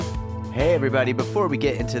Hey everybody, before we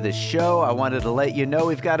get into the show, I wanted to let you know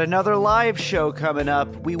we've got another live show coming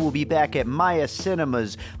up. We will be back at Maya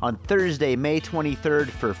Cinemas on Thursday, May 23rd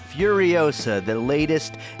for Furiosa, the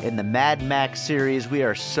latest in the Mad Max series. We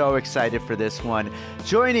are so excited for this one.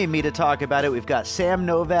 Joining me to talk about it, we've got Sam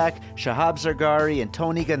Novak, Shahab Zargari, and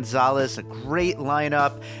Tony Gonzalez. A great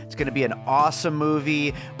lineup. It's going to be an awesome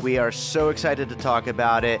movie. We are so excited to talk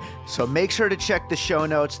about it. So make sure to check the show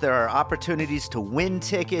notes. There are opportunities to win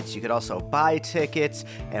tickets. You could also buy tickets,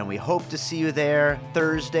 and we hope to see you there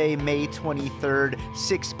Thursday, May 23rd,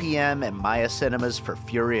 6 p.m. at Maya Cinemas for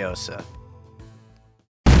Furiosa.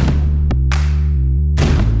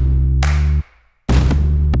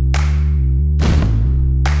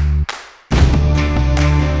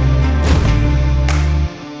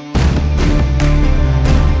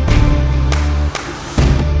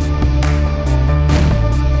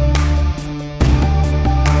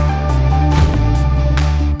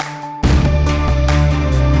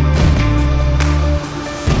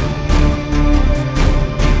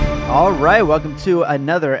 All right, welcome to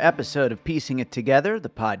another episode of Piecing It Together, the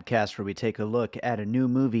podcast where we take a look at a new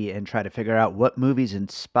movie and try to figure out what movies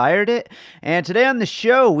inspired it. And today on the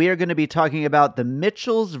show, we are going to be talking about The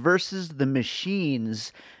Mitchells versus the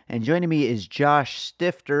Machines. And joining me is Josh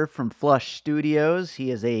Stifter from Flush Studios.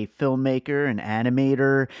 He is a filmmaker, an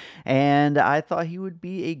animator, and I thought he would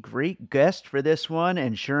be a great guest for this one.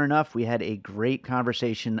 And sure enough, we had a great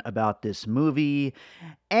conversation about this movie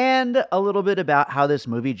and a little bit about how this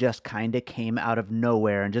movie just kind of came out of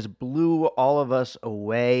nowhere and just blew all of us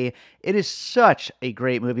away. It is such a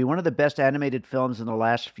great movie, one of the best animated films in the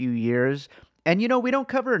last few years. And, you know, we don't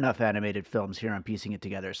cover enough animated films here on Piecing It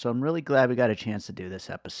Together, so I'm really glad we got a chance to do this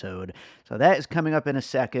episode. So that is coming up in a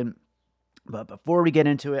second. But before we get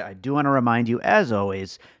into it, I do want to remind you, as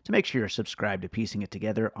always, to make sure you're subscribed to Piecing It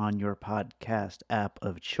Together on your podcast app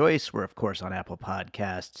of choice. We're, of course, on Apple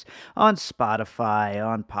Podcasts, on Spotify,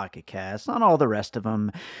 on Pocket Casts, on all the rest of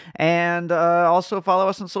them. And also follow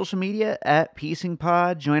us on social media at Piecing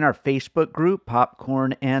Pod. Join our Facebook group,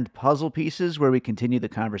 Popcorn and Puzzle Pieces, where we continue the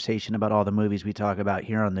conversation about all the movies we talk about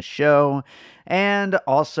here on the show. And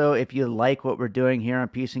also, if you like what we're doing here on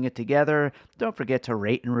Piecing It Together, don't forget to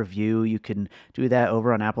rate and review. You can do that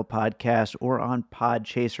over on Apple Podcasts or on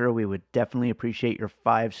Podchaser. We would definitely appreciate your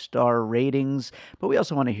 5-star ratings, but we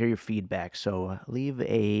also want to hear your feedback. So leave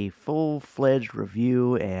a full-fledged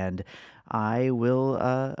review, and I will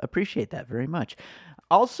appreciate that very much.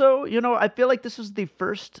 Also, you know, I feel like this is the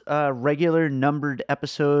first regular numbered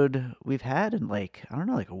episode we've had in like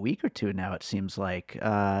a week or two now, it seems like.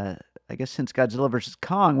 I guess since Godzilla vs.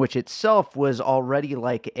 Kong, which itself was already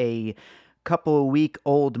like a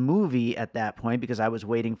couple-week-old movie at that point because I was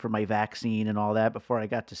waiting for my vaccine and all that before I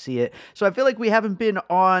got to see it. So I feel like we haven't been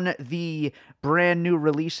on the brand new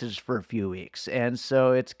releases for a few weeks, and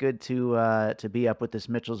so it's good to be up with this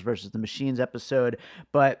Mitchells versus the Machines episode.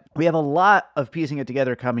 But we have a lot of Piecing It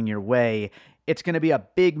Together coming your way. It's going to be a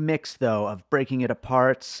big mix, though, of breaking it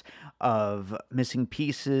apart, of missing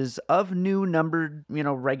pieces, of new numbered,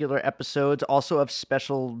 regular episodes, also of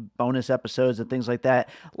special bonus episodes and things like that.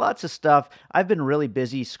 Lots of stuff. I've been really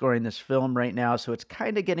busy scoring this film right now, so it's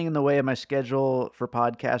kind of getting in the way of my schedule for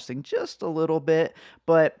podcasting just a little bit,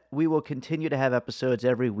 but we will continue to have episodes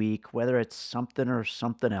every week, whether it's something or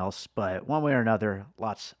something else, but one way or another,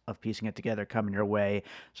 lots of Piecing It Together coming your way,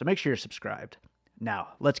 so make sure you're subscribed. Now,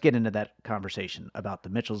 let's get into that conversation about the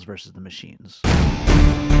Mitchells versus the Machines.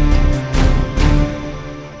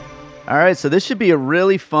 All right, so this should be a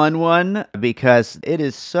really fun one because it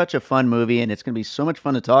is such a fun movie and it's going to be so much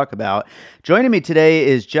fun to talk about. Joining me today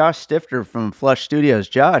is Josh Stifter from Flush Studios.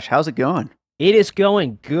 Josh, how's it going? It is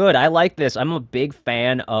going good. I like this. I'm a big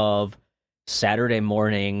fan of Saturday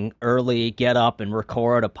morning, early, get up and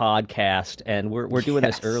record a podcast, and we're doing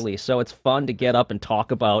this early, so it's fun to get up and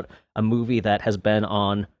talk about a movie that has been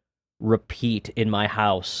on repeat in my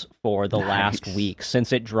house for the last week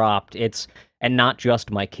since it dropped. And not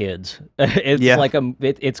just my kids.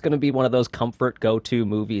 It's going to be one of those comfort go-to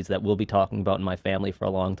movies that we'll be talking about in my family for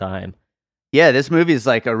a long time. Yeah, this movie is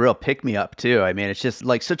like a real pick-me-up, too. I mean, it's just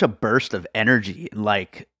like such a burst of energy,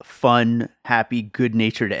 like fun, happy,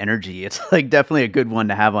 good-natured energy. It's like definitely a good one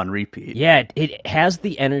to have on repeat. Yeah, it has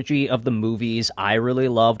the energy of the movies I really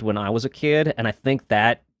loved when I was a kid, and I think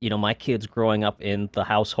that, my kids growing up in the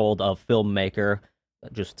household of filmmaker,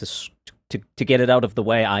 just to get it out of the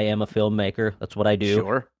way, I am a filmmaker. That's what I do.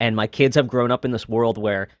 Sure. And my kids have grown up in this world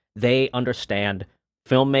where they understand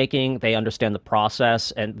filmmaking, they understand the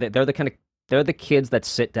process, and they're the kids that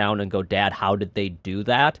sit down and go, "Dad, how did they do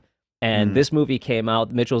that?" And this movie came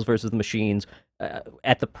out, Mitchells versus the Machines,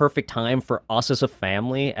 at the perfect time for us as a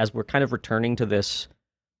family, as we're kind of returning to this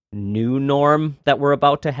new norm that we're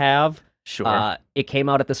about to have. Sure. It came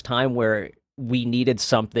out at this time where we needed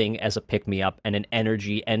something as a pick me up and an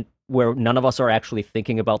energy, and where none of us are actually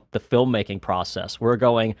thinking about the filmmaking process. We're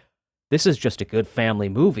going, this is just a good family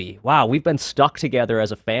movie. Wow, we've been stuck together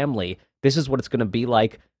as a family. This is what it's going to be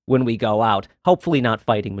like when we go out. Hopefully, not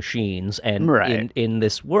fighting machines and Right. in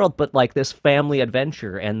this world, but like this family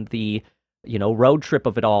adventure and the road trip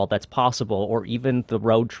of it all that's possible, or even the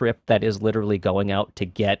road trip that is literally going out to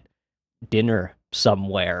get dinner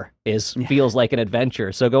somewhere is feels like an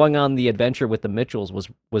adventure. So going on the adventure with the Mitchells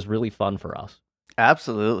was really fun for us.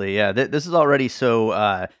 Absolutely, yeah. This is already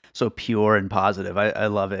so pure and positive. I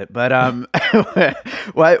love it. But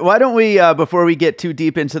why don't we before we get too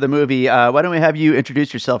deep into the movie, why don't we have you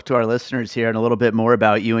introduce yourself to our listeners here and a little bit more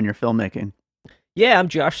about you and your filmmaking? Yeah, I'm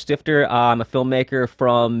Josh Stifter. I'm a filmmaker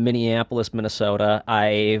from Minneapolis, Minnesota.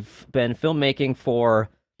 I've been filmmaking for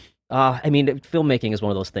filmmaking is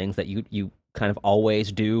one of those things that you kind of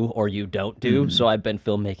always do or you don't do. Mhm. So I've been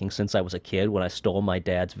filmmaking since I was a kid when I stole my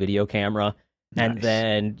dad's video camera. And Nice.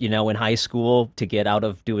 then, in high school, to get out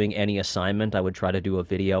of doing any assignment, I would try to do a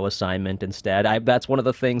video assignment instead. That's one of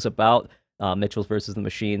the things about Mitchell's versus the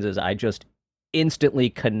Machines is I just instantly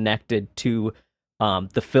connected to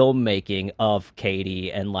the filmmaking of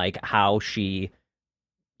Katie and like how she,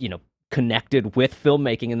 connected with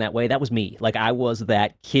filmmaking in that way. That was me. Like I was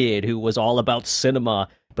that kid who was all about cinema,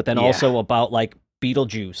 but then Yeah. also about like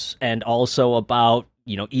Beetlejuice and also about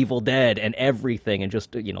Evil Dead and everything, and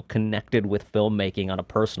just connected with filmmaking on a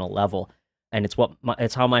personal level. And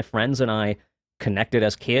it's how my friends and I connected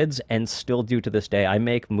as kids and still do to this day. I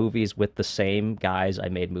make movies with the same guys I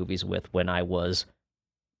made movies with when I was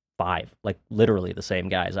 5, like literally the same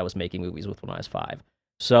guys I was making movies with when I was 5.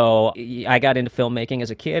 So I got into filmmaking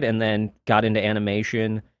as a kid and then got into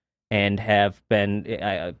animation and have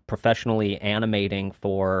been professionally animating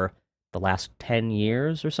for the last 10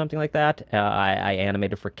 years or something like that. I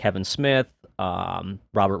animated for Kevin Smith,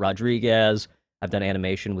 Robert Rodriguez. I've done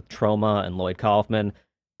animation with Troma and Lloyd Kaufman.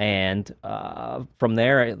 And from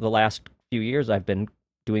there, the last few years, I've been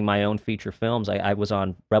doing my own feature films. I was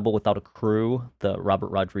on Rebel Without a Crew, the Robert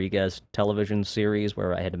Rodriguez television series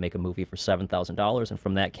where I had to make a movie for $7,000. And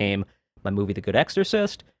from that came my movie, The Good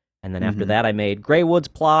Exorcist. And then after Mhm. that, I made Greywood's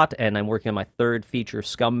Plot, and I'm working on my third feature,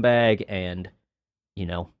 Scumbag. And,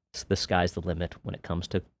 the sky's the limit when it comes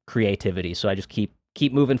to creativity. So I just keep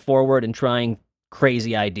moving forward and trying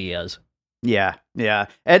crazy ideas. Yeah, yeah,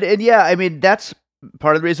 and yeah, I mean that's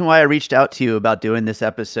part of the reason why I reached out to you about doing this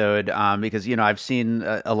episode, because I've seen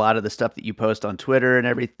a lot of the stuff that you post on Twitter and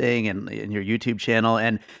everything, and in your YouTube channel,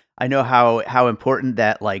 and I know how important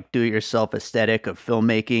that like do-it-yourself aesthetic of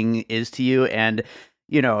filmmaking is to you, and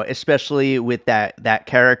especially with that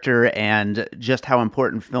character and just how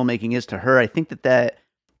important filmmaking is to her. I think that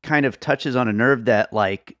kind of touches on a nerve that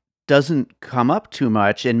like doesn't come up too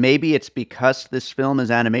much, and maybe it's because this film is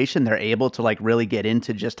animation, they're able to like really get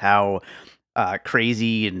into just how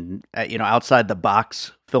crazy and outside the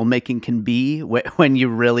box filmmaking can be when you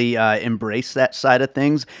really embrace that side of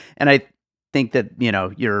things. And I think that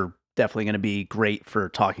you're definitely going to be great for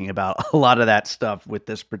talking about a lot of that stuff with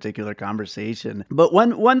this particular conversation. But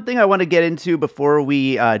one thing I want to get into before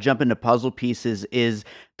we jump into puzzle pieces is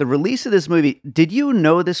the release of this movie. Did you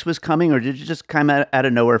know this was coming, or did it just come out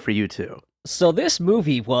of nowhere for you too? So this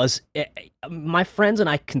movie was my friends and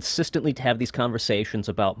I consistently have these conversations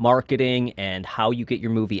about marketing and how you get your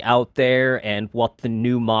movie out there and what the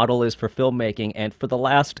new model is for filmmaking. And for the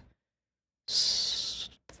last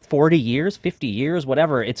 40 years, 50 years,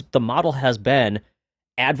 whatever, the model has been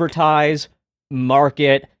advertise,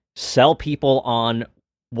 market, sell people on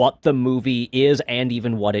what the movie is and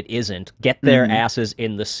even what it isn't. Get their asses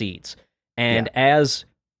in the seats. And as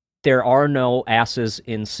there are no asses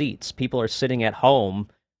in seats, people are sitting at home.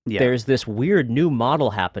 There's this weird new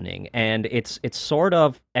model happening, and it's sort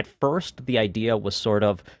of, at first the idea was sort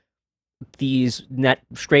of these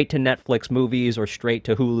straight to Netflix movies or straight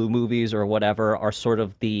to Hulu movies or whatever are sort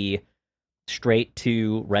of the straight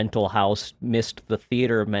to rental house, missed the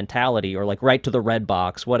theater mentality, or like right to the red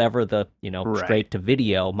box, whatever the straight to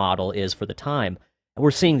video model is for the time. And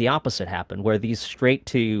we're seeing the opposite happen, where these straight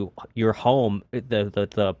to your home,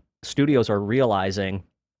 the studios are realizing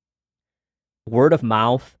word of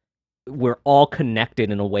mouth, we're all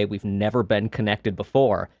connected in a way we've never been connected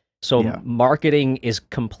before. So marketing is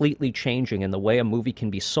completely changing, and the way a movie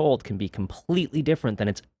can be sold can be completely different than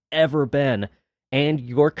it's ever been. And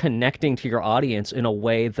you're connecting to your audience in a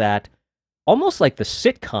way that almost like the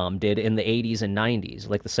sitcom did in the 80s and 90s,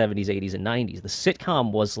 like the 70s, 80s, and 90s. The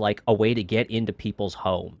sitcom was like a way to get into people's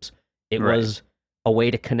homes. It Right. was a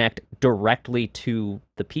way to connect directly to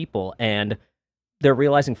the people, and they're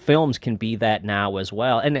realizing films can be that now as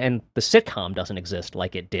well. And the sitcom doesn't exist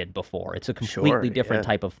like it did before. It's a Sure. completely different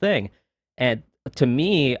Yeah. type of thing. And to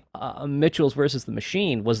me, Mitchell's versus the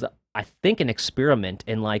Machine was, I think, an experiment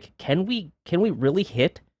in like, can we really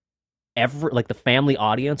hit like the family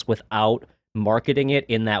audience without marketing it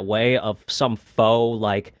in that way of some faux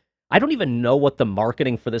like. I don't even know what the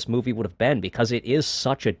marketing for this movie would have been because it is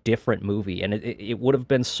such a different movie, and it would have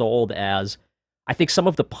been sold as, I think some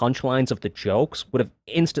of the punchlines of the jokes would have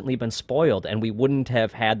instantly been spoiled, and we wouldn't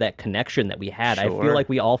have had that connection that we had. I feel Sure. like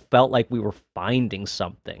we all felt like we were finding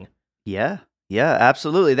something. Yeah. Yeah,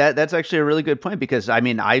 absolutely. That's actually a really good point because I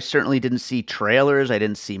mean, I certainly didn't see trailers, I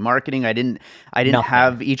didn't see marketing, I didn't Nothing.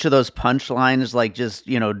 have each of those punchlines like just,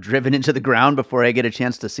 driven into the ground before I get a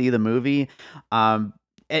chance to see the movie.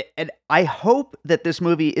 And I hope that this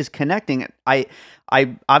movie is connecting. I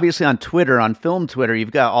obviously on Twitter, on film Twitter,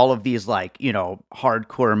 you've got all of these like,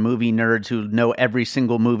 hardcore movie nerds who know every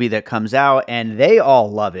single movie that comes out and they all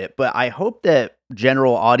love it. But I hope that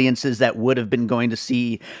general audiences that would have been going to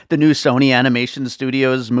see the new Sony Animation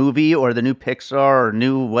Studios movie or the new Pixar or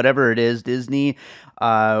new whatever it is, Disney,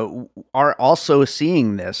 are also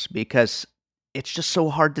seeing this because it's just so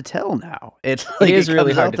hard to tell now. It's It like is it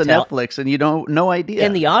really comes hard out to to tell. Netflix and you don't no idea.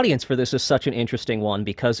 And the audience for this is such an interesting one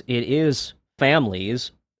because it is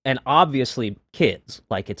families and obviously kids.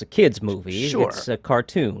 Like it's a kids movie. Sure. It's a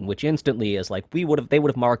cartoon, which instantly is like they would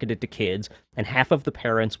have marketed to kids, and half of the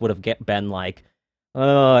parents would have been like,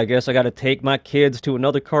 "Oh, I guess I got to take my kids to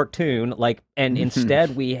another cartoon." Like, and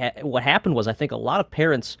instead what happened was I think a lot of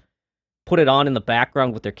parents put it on in the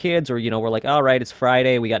background with their kids, or we're like, all right, it's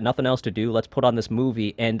Friday, we got nothing else to do, let's put on this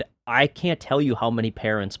movie. And I can't tell you how many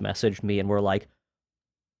parents messaged me and were like,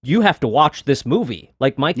 you have to watch this movie.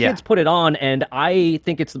 Like, my Yeah. kids put it on and I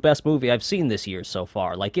think it's the best movie I've seen this year so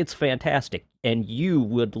far. Like, it's fantastic and you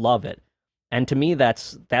would love it. And to me,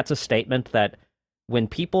 that's a statement that when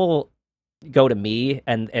people go to me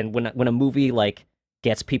and when a movie like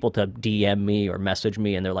gets people to DM me or message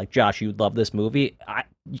me and they're like, Josh, you'd love this movie,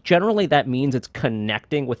 generally that means it's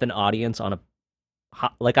connecting with an audience on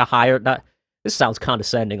a higher, not, this sounds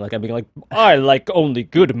condescending, like I'm being like, I like only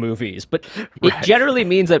good movies, but it Right. generally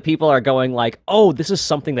means that people are going like, oh, this is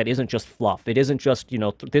something that isn't just fluff. It isn't just,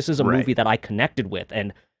 this is a Right. movie that I connected with,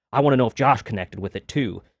 and I want to know if Josh connected with it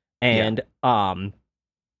too. And I'm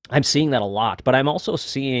seeing that a lot, but I'm also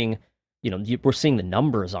seeing, we're seeing the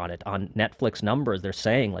numbers on it, on Netflix numbers. They're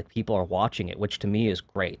saying like people are watching it, which to me is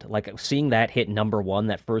great. Like seeing that hit number one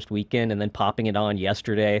that first weekend and then popping it on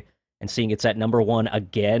yesterday and seeing it's at number one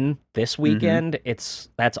again this weekend,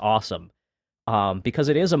 that's awesome. Because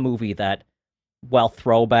it is a movie that, while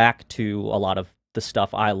throwback to a lot of the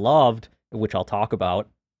stuff I loved, which I'll talk about,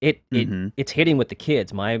 it's hitting with the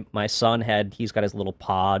kids. My son he's got his little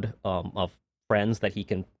pod of friends that he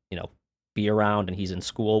can, be around and he's in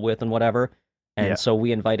school with and whatever. And Yeah. so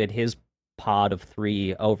we invited his pod of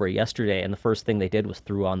 3 over yesterday, and the first thing they did was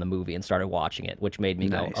threw on the movie and started watching it, which made me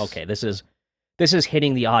Nice. go, okay, this is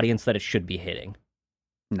hitting the audience that it should be hitting.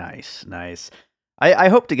 Nice. I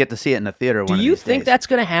hope to get to see it in the theater. Do one of you these think days. that's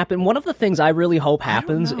going to happen? One of the things I really hope I don't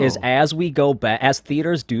happens is know. as we go back, as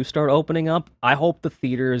theaters do start opening up, I hope the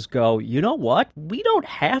theaters go, you know what? We don't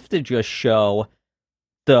have to just show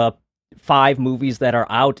the 5 movies that are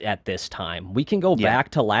out at this time. We can go back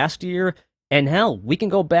to last year, and hell, we can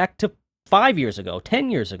go back to 5 years ago,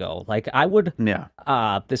 10 years ago. Like, I would,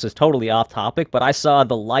 this is totally off topic, but I saw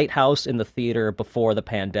The Lighthouse in the theater before the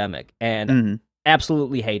pandemic, and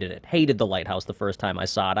absolutely hated it. Hated The Lighthouse the first time I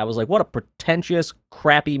saw it. I was like, what a pretentious,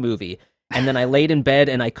 crappy movie. And then I laid in bed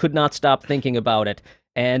and I could not stop thinking about it.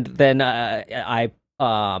 And then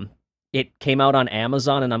it came out on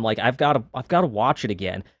Amazon, and I'm like, I've got to watch it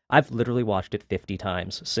again. I've literally watched it 50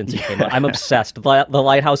 times since it came out. I'm obsessed. The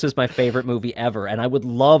Lighthouse is my favorite movie ever, and I would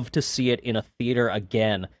love to see it in a theater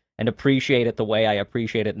again and appreciate it the way I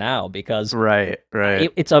appreciate it now, because right.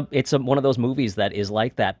 it's one of those movies that is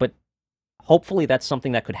like that. But hopefully that's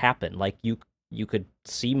something that could happen. Like you could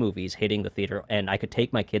see movies hitting the theater, and I could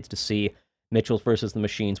take my kids to see Mitchell's versus the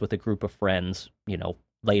Machines with a group of friends,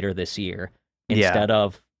 later this year, instead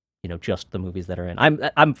of just the movies that are in.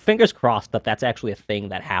 I'm fingers crossed that that's actually a thing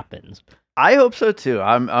that happens. I hope so too.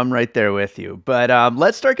 I'm right there with you. But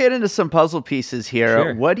let's start getting into some puzzle pieces here.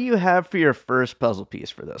 Sure. What do you have for your first puzzle piece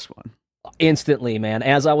for this one? Instantly, man.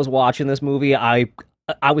 As I was watching this movie, I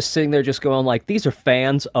I was sitting there just going like, these are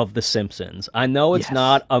fans of The Simpsons. I know it's Yes.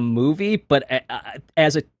 not a movie, but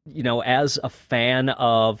as a fan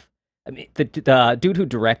of, I mean, the dude who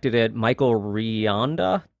directed it, Michael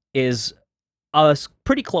Rianda, is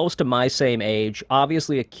pretty close to my same age.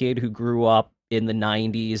 Obviously, a kid who grew up in the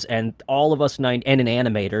 90s, and all of us and an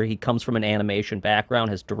animator. He comes from an animation background,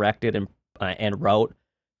 has directed and wrote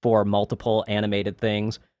for multiple animated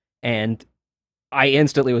things, and I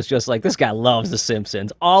instantly was just like, this guy loves The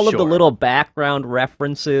Simpsons. All of the Sure. little background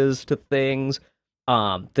references to things,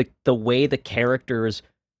 the way the characters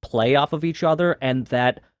play off of each other, and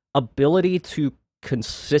that ability to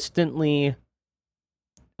consistently,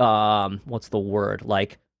 what's the word?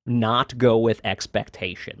 Like, not go with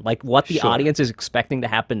expectation. Like, what the Sure. audience is expecting to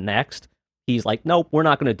happen next, he's like, nope, we're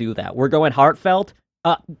not going to do that. We're going heartfelt.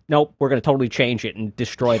 Nope, we're going to totally change it and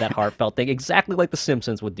destroy that heartfelt thing. Exactly like The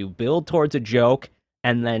Simpsons would do. Build towards a joke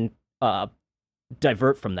and then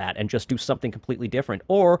divert from that and just do something completely different.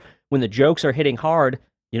 Or when the jokes are hitting hard,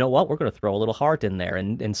 you know what? We're going to throw a little heart in there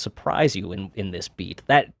and surprise you in this beat.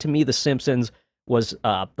 That, to me, The Simpsons was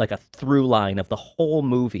like a through line of the whole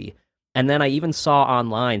movie. And then I even saw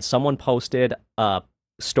online someone posted a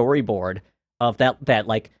storyboard of that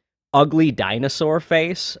like ugly dinosaur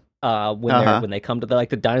face when they come to the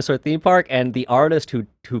dinosaur theme park, and the artist who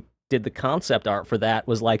did the concept art for that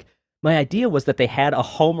was like, my idea was that they had a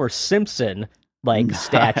Homer Simpson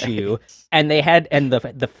statue, and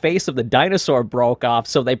the face of the dinosaur broke off,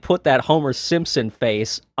 so they put that Homer Simpson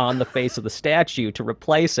face on the face of the statue to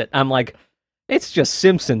replace it. I'm like, it's just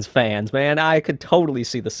Simpsons fans, man. I could totally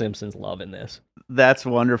see the Simpsons love in this. That's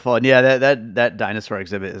wonderful. And yeah, that dinosaur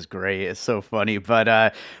exhibit is great. It's so funny.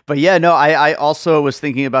 But yeah, no, I also was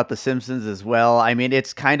thinking about The Simpsons as well. I mean,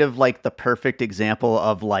 it's kind of like the perfect example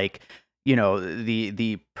of like,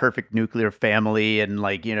 the perfect nuclear family, and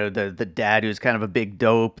like, the dad who's kind of a big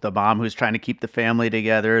dope, the mom who's trying to keep the family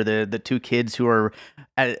together, the two kids who are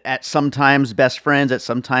at sometimes best friends, at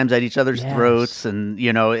sometimes at each other's throats. And,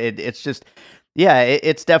 it's just, yeah,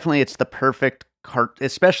 it's definitely, it's the perfect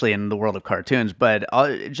especially in the world of cartoons, but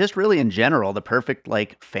just really in general, the perfect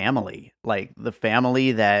like family, like the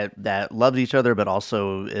family that loves each other, but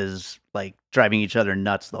also is like driving each other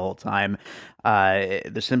nuts the whole time.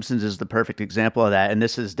 The Simpsons is the perfect example of that, and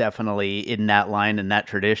this is definitely in that line, in that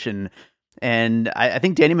tradition. And I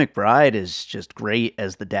think Danny McBride is just great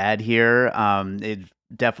as the dad here. It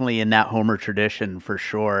definitely in that Homer tradition for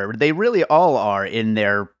sure. They really all are in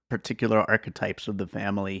their particular archetypes of the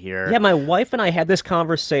family here. Yeah, my wife and I had this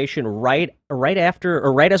conversation right after,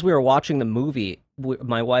 or right as we were watching the movie.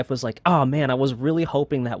 My wife was like, "Oh man, I was really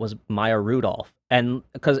hoping that was Maya Rudolph," and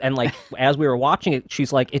like as we were watching it,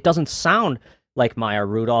 she's like, "It doesn't sound like Maya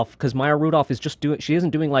Rudolph because Maya Rudolph is just she isn't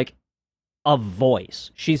doing like a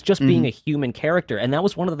voice. She's just being a human character," and that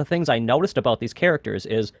was one of the things I noticed about these characters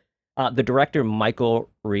is the director Michael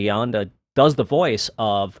Rianda does the voice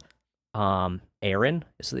of Aaron.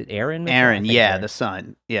 Is it Aaron? Aaron, yeah, the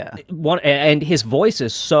son. Yeah. And his voice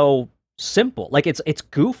is so simple. Like it's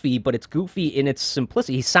goofy, but it's goofy in its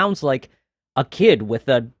simplicity. He sounds like a kid with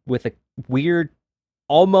a weird,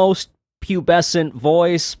 almost pubescent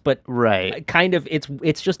voice, but kind of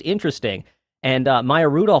it's just interesting. And Maya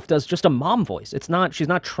Rudolph does just a mom voice. She's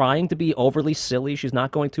not trying to be overly silly. She's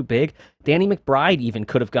not going too big. Danny McBride even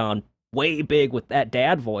could have gone way big with that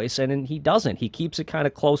dad voice, and he doesn't. He keeps it kind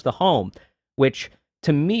of close to home, which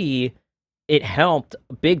to me, it helped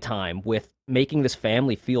big time with making this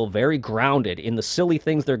family feel very grounded in the silly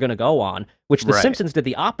things they're going to go on, which The Simpsons did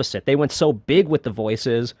the opposite. They went so big with the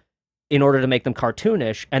voices in order to make them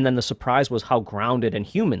cartoonish, and then the surprise was how grounded and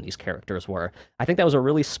human these characters were. I think that was a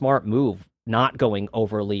really smart move, not going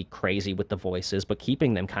overly crazy with the voices, but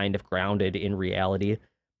keeping them kind of grounded in reality.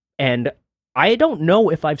 And I don't know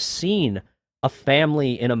if I've seen a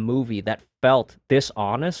family in a movie that felt this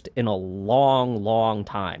honest in a long, long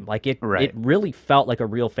time. Like it really felt like a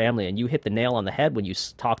real family. And you hit the nail on the head when you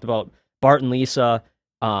talked about Bart and Lisa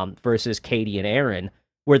versus Katie and Aaron,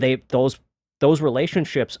 where those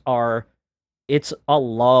relationships it's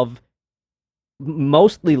a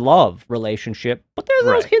mostly love relationship, but there's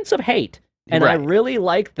those hints of hate. And I really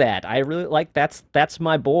like that. I really like that's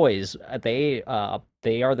my boys. They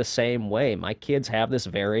are the same way. My kids have this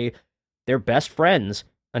they're best friends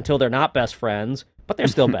until they're not best friends, but they're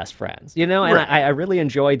still best friends, And I really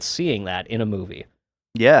enjoyed seeing that in a movie.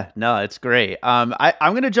 Yeah, no, it's great. I'm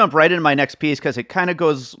going to jump right into my next piece because it kind of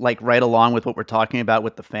goes like right along with what we're talking about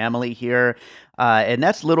with the family here. And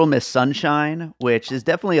that's Little Miss Sunshine, which is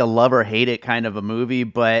definitely a love or hate it kind of a movie,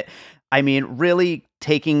 but I mean, really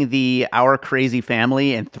taking the Our Crazy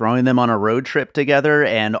Family and throwing them on a road trip together,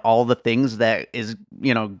 and all the things that is,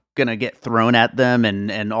 gonna get thrown at them,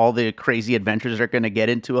 and all the crazy adventures they're gonna get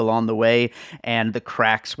into along the way, and the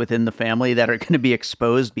cracks within the family that are gonna be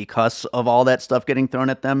exposed because of all that stuff getting thrown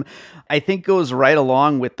at them, I think goes right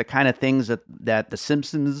along with the kind of things that The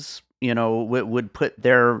Simpsons, would put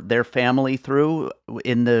their family through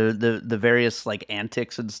in the various like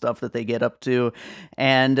antics and stuff that they get up to,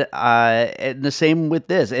 and the same with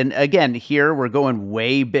this. And again, here we're going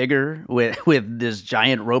way bigger with this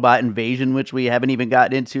giant robot invasion, which we haven't even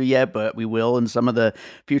gotten into yet, but we will in some of the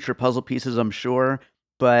future puzzle pieces, I'm sure.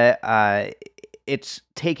 But it's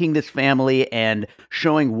taking this family and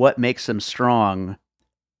showing what makes them strong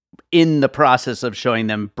in the process of showing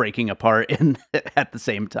them breaking apart at the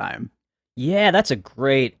same time. Yeah, that's a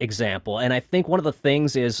great example. And I think one of the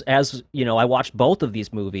things is, as I watched both of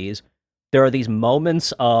these movies, there are these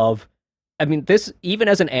moments of, I mean, this, even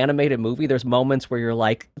as an animated movie, there's moments where you're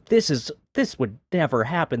like, this would never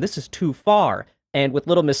happen. This is too far. And with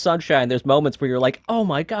Little Miss Sunshine, there's moments where you're like, oh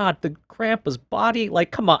my God, the grandpa's body,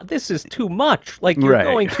 like, come on, this is too much. Like, you're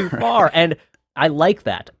going too far. And I like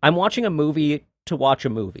that. I'm watching a movie to watch a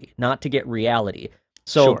movie, not to get reality.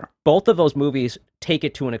 So both of those movies take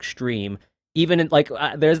it to an extreme. Even in, like,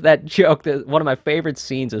 there's that joke that one of my favorite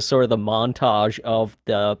scenes is sort of the montage of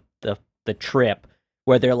the trip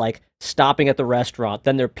where they're like stopping at the restaurant,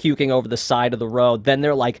 then they're puking over the side of the road, then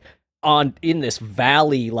they're like in this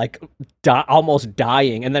valley, like almost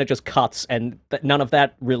dying, and then it just cuts, and none of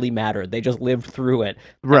that really mattered. They just lived through it.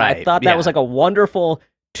 Right. And I thought that was like a wonderful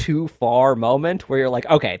too far moment where you're like,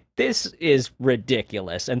 okay, this is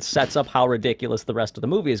ridiculous, and sets up how ridiculous the rest of the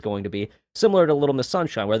movie is going to be. Similar to Little Miss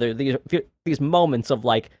Sunshine, where there are these moments of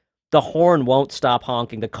like the horn won't stop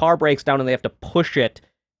honking, the car breaks down, and they have to push it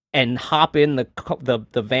and hop in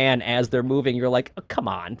the van as they're moving. You're like, oh, come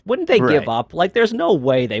on, wouldn't they give up? Like, there's no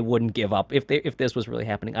way they wouldn't give up if this was really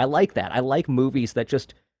happening. I like that. I like movies that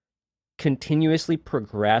just continuously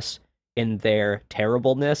progress in their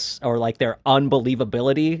terribleness or like their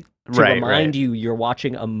unbelievability to remind you you're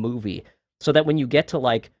watching a movie, so that when you get to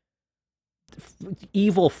like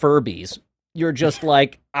evil Furbies, you're just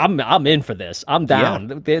like, I'm in for this. I'm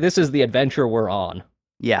down. Yeah. This is the adventure we're on.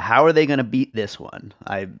 Yeah, how are they going to beat this one?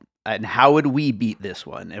 And how would we beat this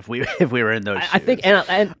one if we were in those shoes? I think,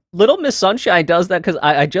 and Little Miss Sunshine does that, because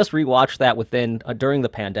I just rewatched that during the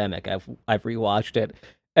pandemic. I've rewatched it,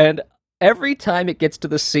 and every time it gets to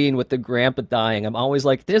the scene with the grandpa dying, I'm always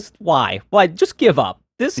like, why just give up.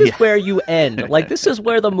 This is where you end. Like, this is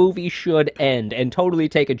where the movie should end and totally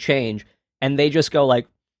take a change. And they just go like,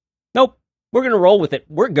 nope, we're going to roll with it.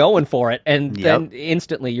 We're going for it. And then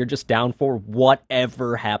instantly you're just down for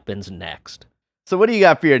whatever happens next. So what do you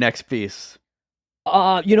got for your next piece?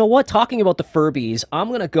 You know what? Talking about the Furbies, I'm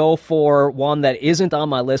going to go for one that isn't on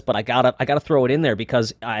my list, but I gotta throw it in there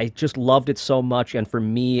because I just loved it so much. And for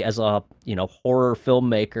me as a, horror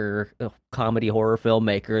filmmaker, comedy horror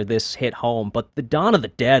filmmaker, this hit home. But the Dawn of the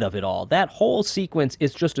Dead of it all, that whole sequence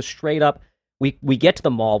is just a straight up, we get to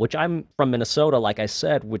the mall, which I'm from Minnesota, like I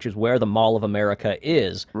said, which is where the Mall of America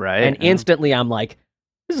is. Right. And instantly I'm like,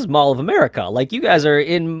 this is Mall of America. Like, you guys are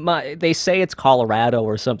they say it's Colorado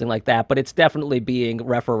or something like that, but it's definitely being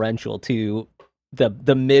referential to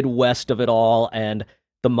the Midwest of it all and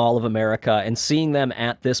the Mall of America, and seeing them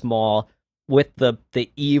at this mall with the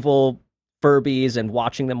evil Furbies and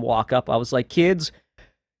watching them walk up. I was like, kids,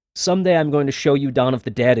 someday I'm going to show you Dawn of the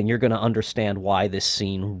Dead, and you're going to understand why this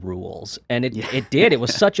scene rules. And it did. It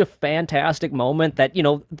was such a fantastic moment that,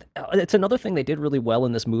 it's another thing they did really well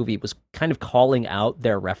in this movie, was kind of calling out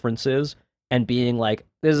their references and being like,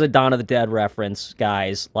 this is a Dawn of the Dead reference,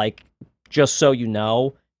 guys. Like, just so you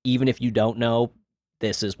know, even if you don't know,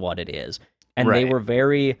 this is what it is. And they were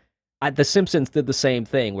very... The Simpsons did the same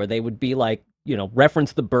thing, where they would be like,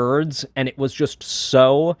 reference the birds, and it was just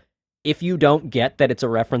so... If you don't get that it's a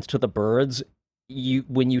reference to the birds,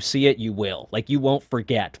 when you see it, you will. Like, you won't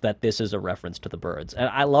forget that this is a reference to the birds. And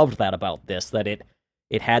I loved that about this, that it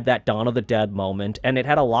had that Dawn of the Dead moment, and it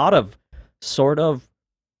had a lot of sort of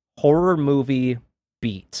horror movie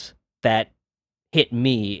beats that hit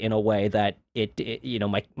me in a way that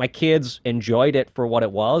my kids enjoyed it for what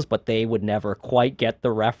it was, but they would never quite get the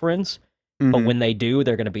reference. Mm-hmm. But when they do,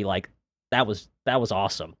 they're going to be like, that was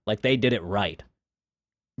awesome. Like, they did it right.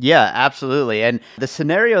 Yeah, absolutely. And the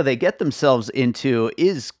scenario they get themselves into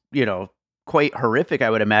is, quite horrific, I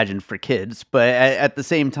would imagine, for kids. But at the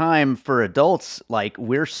same time, for adults, like,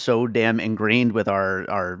 we're so damn ingrained with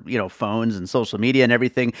our phones and social media and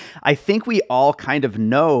everything. I think we all kind of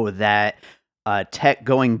know that tech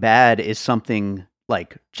going bad is something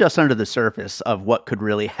like just under the surface of what could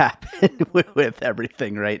really happen with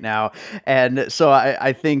everything right now. And so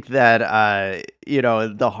I think that,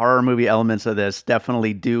 the horror movie elements of this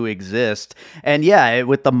definitely do exist. And yeah,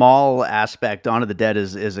 with the mall aspect, Dawn of the Dead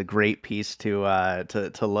is a great piece to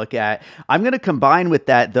look at. I'm going to combine with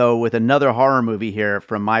that, though, with another horror movie here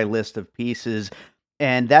from my list of pieces.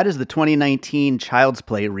 And that is the 2019 Child's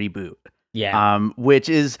Play reboot. Yeah. Which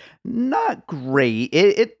is not great.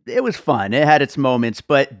 It was fun. It had its moments,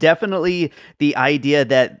 but definitely the idea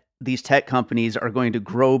that these tech companies are going to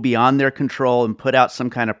grow beyond their control and put out some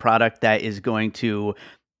kind of product that is going to,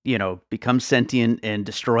 become sentient and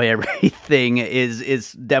destroy everything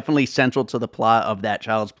is definitely central to the plot of that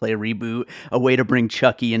Child's Play reboot. A way to bring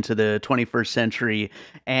Chucky into the 21st century,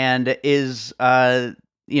 and is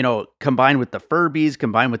combined with the Furbies,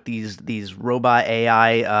 combined with these robot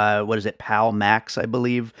AI, what is it, Pal Max, I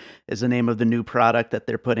believe, is the name of the new product that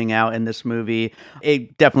they're putting out in this movie.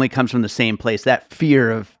 It definitely comes from the same place, that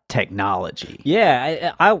fear of technology.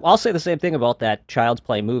 Yeah, I'll say the same thing about that Child's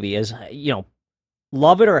Play movie is,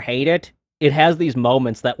 love it or hate it, it has these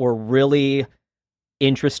moments that were really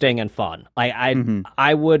interesting and fun.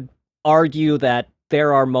 I would argue that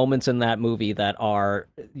there are moments in that movie that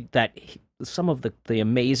some of the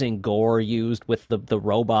amazing gore used with the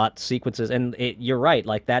robot sequences, and you're right,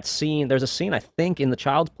 like that scene, there's a scene I think in the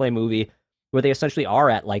Child's Play movie where they essentially are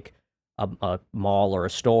at like a mall or a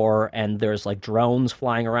store, and there's like drones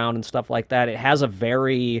flying around and stuff like that. It has a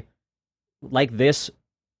very like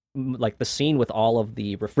the scene with all of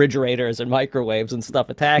the refrigerators and microwaves and stuff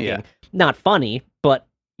attacking. Yeah. Not funny, but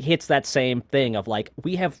hits that same thing of like,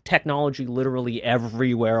 we have technology literally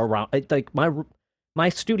everywhere around. Like my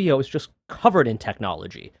studio is just covered in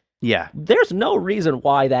technology. Yeah. There's no reason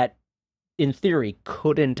why that, in theory,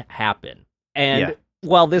 couldn't happen. And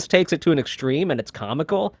while this takes it to an extreme and it's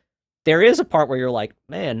comical, there is a part where you're like,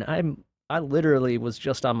 man, I literally was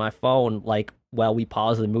just on my phone, like, while we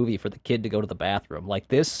paused the movie for the kid to go to the bathroom. Like,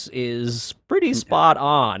 this is pretty spot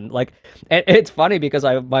on. Like, and it's funny because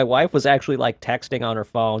my wife was actually, like, texting on her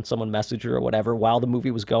phone, someone messaged her or whatever, while the movie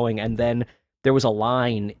was going, and then there was a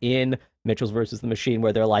line in Mitchell's versus the Machine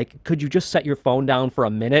where they're like, could you just set your phone down for a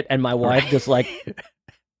minute? And my wife just like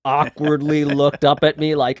awkwardly looked up at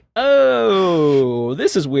me like, oh,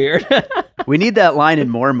 this is weird. We need that line in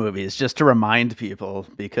more movies just to remind people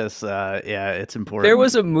because it's important. There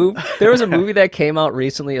was a movie that came out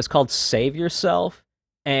recently. It's called Save Yourself,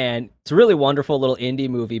 and it's a really wonderful little indie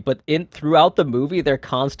movie, but throughout the movie they're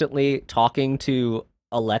constantly talking to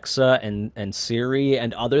Alexa and Siri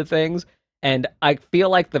and other things. And I feel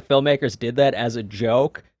like the filmmakers did that as a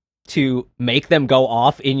joke to make them go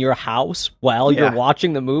off in your house while you're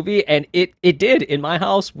watching the movie. And it did. In my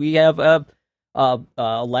house, we have a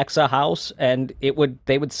Alexa house, and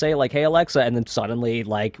they would say like, hey, Alexa, and then suddenly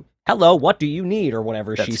like, hello, what do you need? Or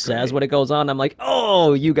whatever she says when it goes on. I'm like,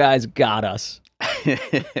 oh, you guys got us.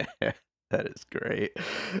 That is great.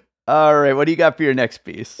 All right, what do you got for your next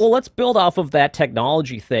piece? Well, let's build off of that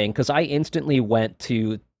technology thing, because I instantly went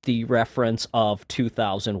to the reference of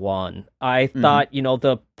 2001. I thought,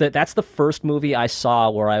 that's the first movie I saw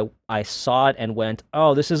where I saw it and went,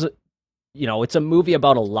 oh, this is, it's a movie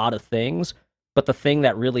about a lot of things, but the thing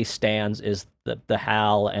that really stands is the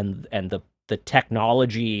HAL and the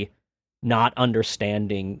technology not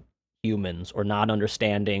understanding humans, or not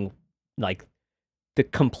understanding like the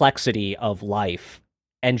complexity of life,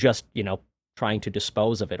 and just, trying to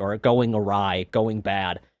dispose of it, or going awry, going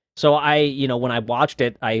bad. So when I watched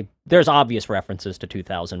it, there's obvious references to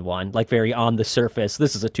 2001, like very on the surface,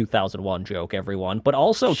 this is a 2001 joke, everyone, but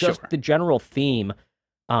also just the general theme,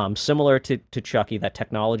 similar to Chucky, that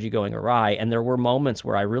technology going awry. And there were moments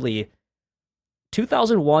where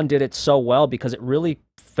 2001 did it so well because it really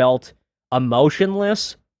felt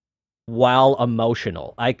emotionless while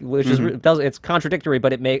emotional. It's contradictory, but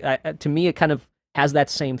to me, it kind of has that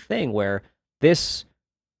same thing where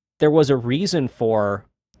there was a reason for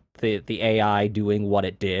the AI doing what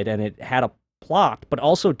it did, and it had a plot, but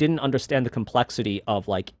also didn't understand the complexity of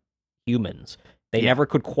like humans. They never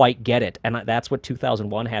could quite get it, and that's what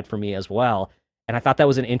 2001 had for me as well. And I thought that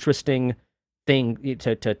was an interesting thing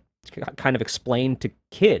to kind of explain to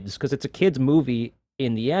kids, because it's a kids movie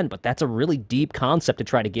in the end, but that's a really deep concept to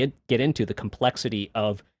try to get into, the complexity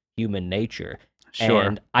of human nature. Sure.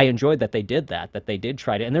 And I enjoyed that they did that they did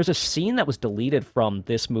try to. And there's a scene that was deleted from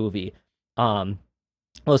this movie.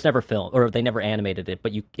 Well, it's never filmed, or they never animated it,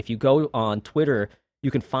 but if you go on Twitter,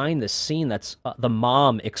 you can find this scene that's the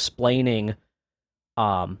mom explaining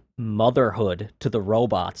motherhood to the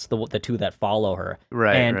robots, the two that follow her.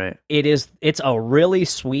 Right, And right. it's a really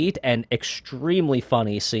sweet and extremely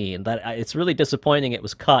funny scene that it's really disappointing it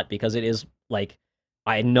was cut because it is like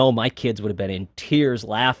I know my kids would have been in tears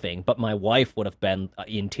laughing, but my wife would have been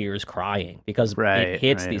in tears crying because it Right,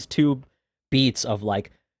 hits right. these two beats of like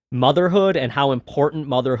motherhood and how important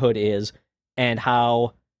motherhood is and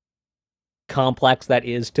how complex that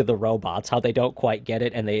is to the robots, how they don't quite get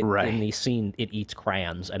it, and they in Right. the scene it eats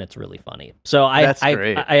crayons, and it's really funny. So That's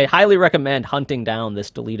great. I highly recommend hunting down this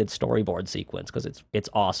deleted storyboard sequence because it's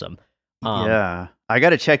awesome. Yeah. I got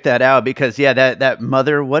to check that out because yeah, that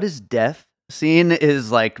mother what is death scene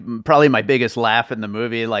is like probably my biggest laugh in the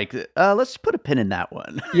movie. Like, let's put a pin in that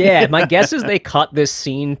one. Yeah, my guess is they cut this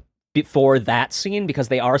scene before that scene because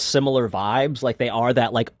they are similar vibes. Like they are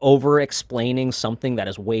that like over explaining something that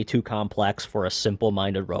is way too complex for a simple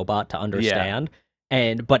minded robot to Yeah. understand.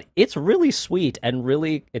 And but it's really sweet and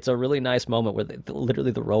really it's a really nice moment where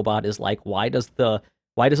literally the robot is like, why does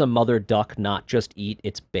a mother duck not just eat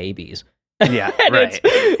its babies? Yeah, And right.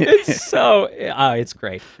 it's so it's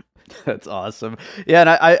great. That's awesome. Yeah, and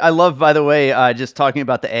I love, by the way, just talking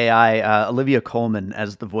about the AI, Olivia Colman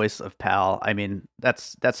as the voice of Pal. I mean,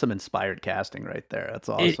 that's some inspired casting right there. That's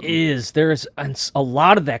It awesome. is. There's a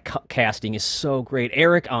lot of that casting is so great.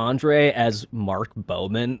 Eric Andre as Mark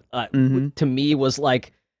Bowman, Hmm. to me was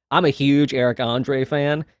like I'm a huge Eric Andre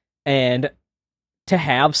fan, and to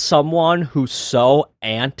have someone who's so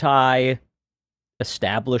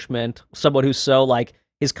anti-establishment, someone who's so like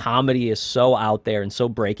his comedy is so out there and so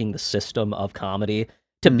breaking the system of comedy,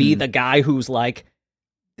 to be Hmm. the guy who's like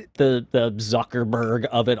the Zuckerberg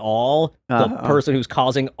of it all, the Uh-huh. person who's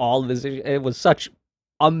causing all of this. It was such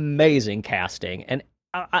amazing casting, and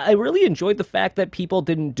I really enjoyed the fact that people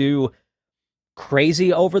didn't do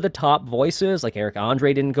crazy over the top voices. Like Eric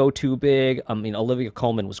Andre didn't go too big. I mean, Olivia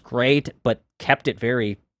Colman was great, but kept it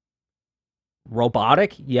very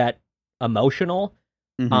robotic yet emotional.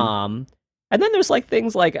 Hmm. Um, and then there's like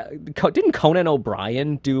things like didn't Conan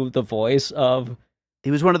O'Brien do the voice of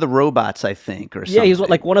He was one of the robots, I think, or yeah, he's like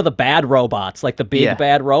something. one of the bad robots, like the big Yeah.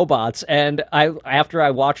 bad robots. And I, after I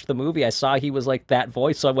watched the movie, I saw he was like that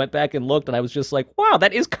voice, so I went back and looked, and I was just like, wow,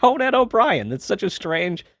 that is Conan O'Brien. That's such a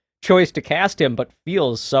strange choice to cast him, but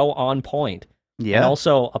feels so on point. And Yeah.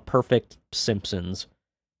 also a perfect Simpsons.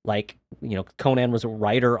 Like Conan was a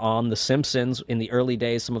writer on The Simpsons in the early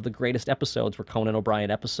days. Some of the greatest episodes were Conan O'Brien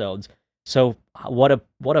episodes. So what a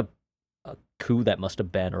coup that must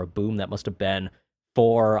have been, or a boom that must have been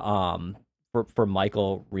for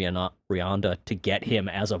Michael Rianda to get him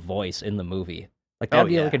as a voice in the movie. Like Oh that'd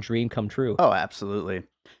be like yeah. a dream come true. Oh, absolutely.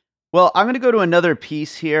 Well, I'm going to go to another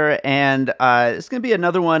piece here, and it's going to be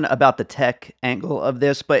another one about the tech angle of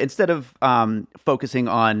this. But instead of focusing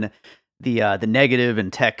on the negative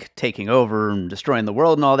and tech taking over and destroying the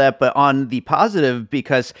world and all that, but on the positive,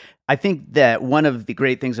 because I think that one of the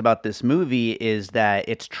great things about this movie is that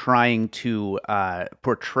it's trying to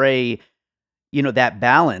portray, that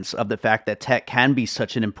balance of the fact that tech can be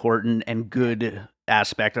such an important and good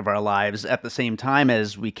aspect of our lives at the same time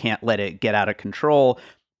as we can't let it get out of control.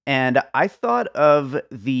 And I thought of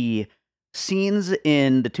the scenes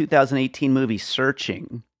in the 2018 movie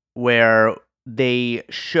Searching, where they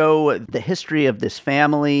show the history of this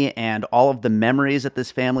family and all of the memories that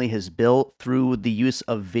this family has built through the use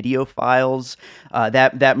of video files.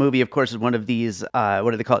 That movie, of course, is one of these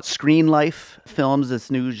what do they call it? Screen life films.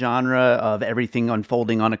 This new genre of everything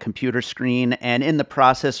unfolding on a computer screen, and in the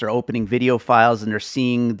process, are opening video files and they're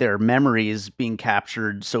seeing their memories being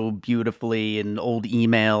captured so beautifully, and old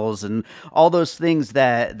emails and all those things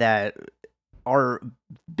that are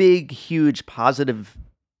big, huge, positive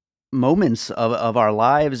moments of our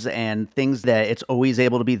lives, and things that it's always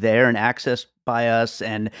able to be there and accessed by us.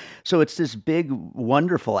 And so it's this big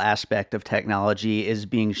wonderful aspect of technology is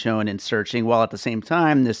being shown in Searching, while at the same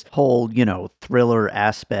time this whole thriller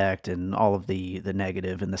aspect and all of the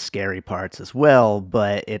negative and the scary parts as well,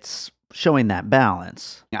 but it's showing that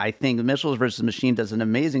balance. I think Mitchells versus Machine does an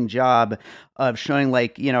amazing job of showing,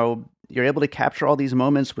 like, you're able to capture all these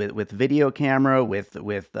moments with video camera, with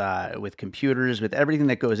computers, with everything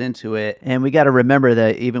that goes into it. And we got to remember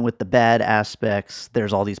that even with the bad aspects,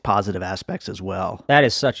 there's all these positive aspects as well. That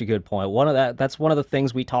is such a good point. That's one of the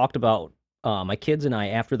things we talked about, my kids and I,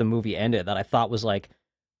 after the movie ended, that I thought was like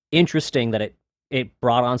interesting that it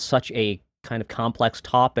brought on such a kind of complex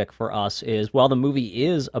topic for us. Is while the movie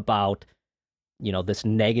is about this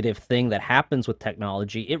negative thing that happens with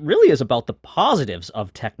technology, it really is about the positives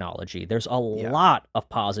of technology. There's a Yeah. lot of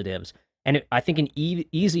positives, and I think an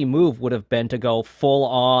easy move would have been to go full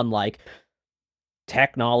on like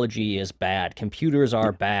technology is bad, computers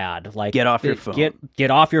are bad, like Get off your phone. Get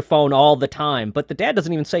off your phone all the time. But the dad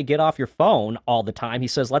doesn't even say get off your phone all the time. He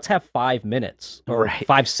says let's have 5 minutes or Right.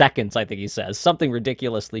 5 seconds, I think he says, something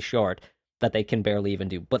ridiculously short that they can barely even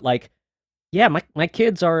do. But like, yeah, my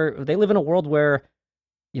kids they live in a world where,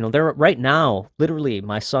 you know, they're right now, literally,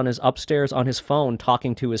 my son is upstairs on his phone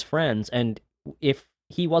talking to his friends, and if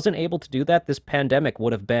he wasn't able to do that, this pandemic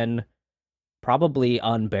would have been probably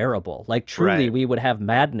unbearable. Like truly, Right. we would have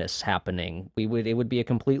madness happening. It would be a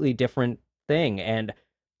completely different thing. And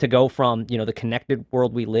to go from, you know, the connected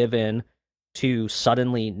world we live in to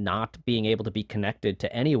suddenly not being able to be connected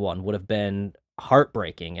to anyone would have been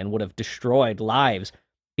heartbreaking and would have destroyed lives.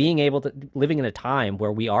 Being able to living in a time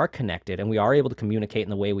where we are connected and we are able to communicate in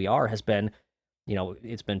the way we are has been, you know,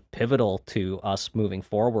 it's been pivotal to us moving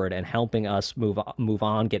forward and helping us move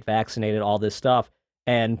on, get vaccinated, all this stuff.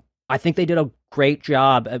 And I think they did a great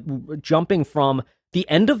job at jumping from the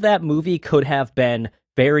end of that movie could have been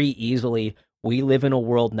very easily, we live in a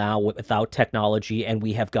world now without technology and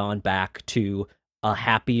we have gone back to a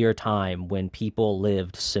happier time when people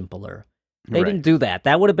lived simpler. They didn't do that.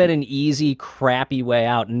 That would have been an easy, crappy way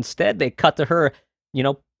out. Instead, they cut to her, you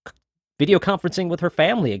know, video conferencing with her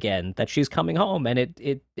family again, that she's coming home, and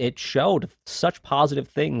it showed such positive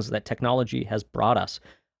things that technology has brought us.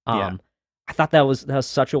 Yeah. I thought that was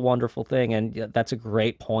such a wonderful thing, and that's a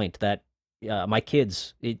great point. That my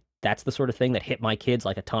kids, that's the sort of thing that hit my kids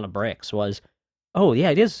like a ton of bricks. Was, oh yeah,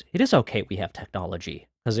 it is okay we have technology,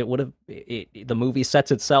 because it would have the movie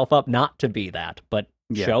sets itself up not to be that, but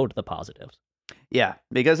Yeah. showed the positives. Yeah,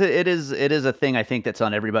 because it is a thing I think that's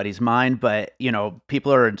on everybody's mind, but you know,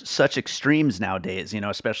 people are in such extremes nowadays, you know,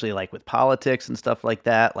 especially like with politics and stuff like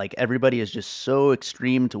that. Like everybody is just so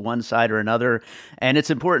extreme to one side or another, and it's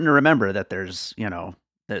important to remember that there's, you know,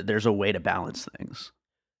 there's a way to balance things.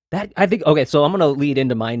 That I think okay, so I'm going to lead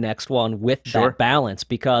into my next one with Sure. that balance,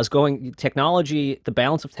 because technology, the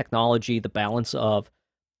balance of technology, the balance of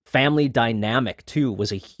family dynamic too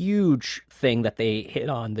was a huge thing that they hit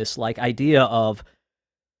on, this like idea of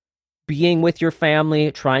being with your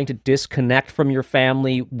family, trying to disconnect from your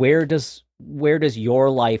family. Where does your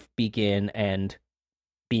life begin and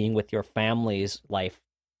being with your family's life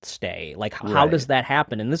stay? Like how does Right. that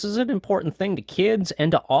happen? And this is an important thing to kids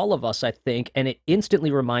and to all of us, I think, and it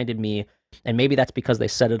instantly reminded me, and maybe that's because they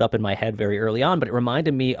set it up in my head very early on, but it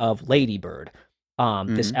reminded me of Lady Bird.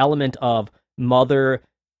 This Mhm. element of mother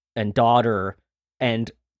and daughter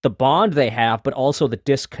and the bond they have, but also the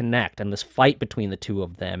disconnect and this fight between the two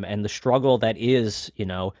of them and the struggle that is, you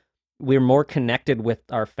know, we're more connected with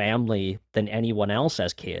our family than anyone else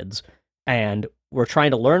as kids. And we're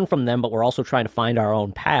trying to learn from them, but we're also trying to find our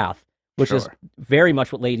own path, which is Sure. very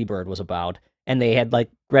much what Lady Bird was about. And they had like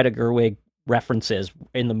Greta Gerwig references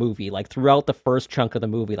in the movie, like throughout the first chunk of the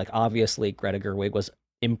movie. Like obviously Greta Gerwig was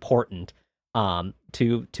important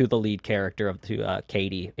to the lead character of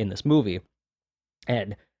Katie in this movie,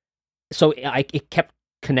 and so it kept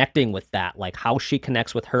connecting with that, like how she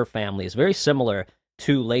connects with her family is very similar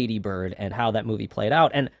to Lady Bird and how that movie played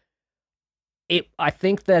out. And I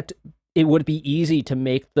think that it would be easy to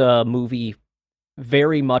make the movie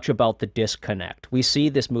very much about the disconnect. We see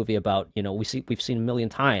this movie about, you know, we've seen a million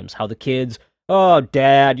times how the kids, oh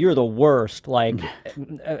dad, you're the worst. Like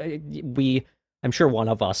I'm sure one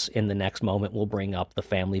of us in the next moment will bring up the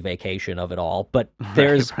family vacation of it all, but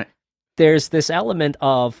there's Right. there's this element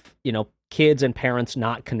of, you know, kids and parents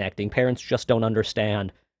not connecting. Parents just don't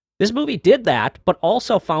understand. This movie did that, but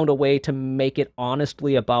also found a way to make it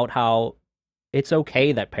honestly about how it's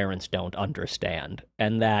okay that parents don't understand,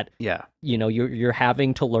 and that, Yeah. you know, you're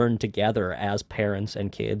having to learn together as parents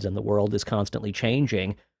and kids, and the world is constantly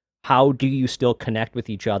changing. How do you still connect with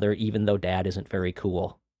each other even though dad isn't very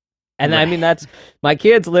cool? And I mean, Right. that's my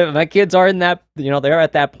kids are in that, you know, they're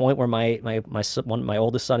at that point where my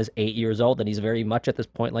oldest son is 8 years old, and he's very much at this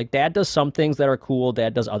point like, dad does some things that are cool,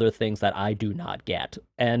 dad does other things that I do not get.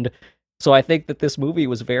 And so I think that this movie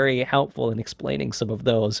was very helpful in explaining some of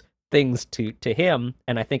those things to him,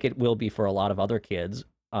 and I think it will be for a lot of other kids,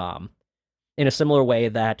 in a similar way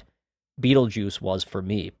that Beetlejuice was for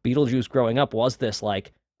me. Beetlejuice growing up was this,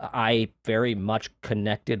 like, I very much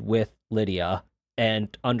connected with Lydia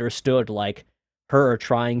and understood, like, her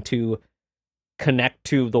trying to connect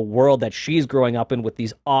to the world that she's growing up in with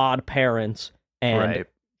these odd parents, and Right.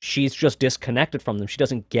 she's just disconnected from them. She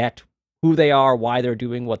doesn't get who they are, why they're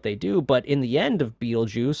doing what they do, but in the end of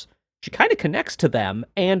Beetlejuice, she kind of connects to them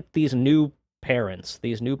and these new parents,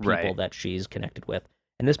 these new people Right. that she's connected with.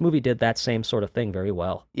 And this movie did that same sort of thing very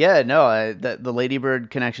well. Yeah, no, the Lady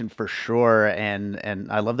Bird connection for sure, and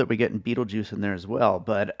I love that we're getting Beetlejuice in there as well.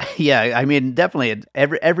 But yeah, I mean, definitely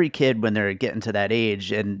every kid when they're getting to that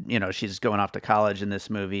age, and she's going off to college in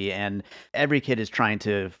this movie, and every kid is trying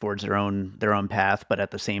to forge their own path, but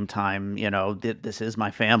at the same time, this is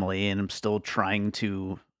my family, and I'm still trying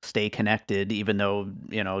to stay connected, even though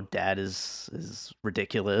dad is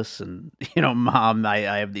ridiculous, and mom I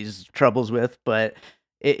have these troubles with, but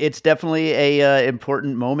it's definitely a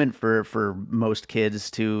important moment for most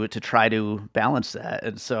kids to try to balance that,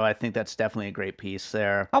 and so I think that's definitely a great piece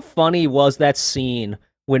there. How funny was that scene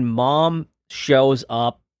when mom shows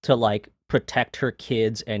up to like protect her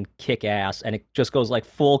kids and kick ass, and it just goes like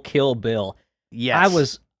full Kill Bill?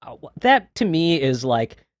 Yes, That to me is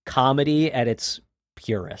like comedy at its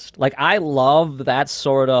purest. Like I love that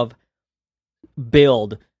sort of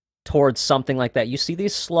build towards something like that. You see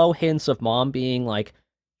these slow hints of mom being like,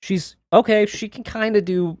 she's okay, she can kind of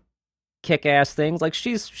do kick-ass things. Like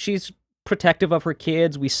she's protective of her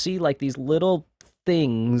kids. We see like these little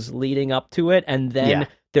things leading up to it, and then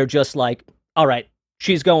they're just like, all right,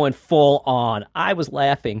 she's going full on. I was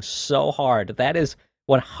laughing so hard. That is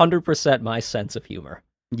 100% my sense of humor.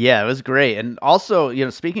 Yeah, it was great. And also,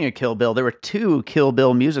 speaking of Kill Bill, there were 2 Kill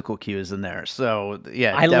Bill musical cues in there. So,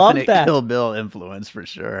 yeah, I love that. Kill Bill influence for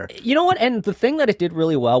sure. You know what? And the thing that it did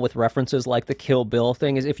really well with references like the Kill Bill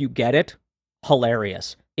thing is if you get it,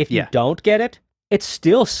 hilarious. If you don't get it, it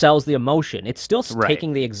still sells the emotion. It's still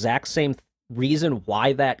taking the exact same reason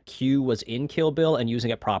why that cue was in Kill Bill and using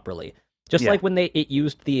it properly. Just like when it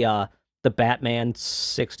used the Batman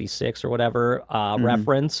 66 or whatever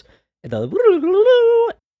reference,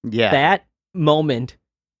 that moment,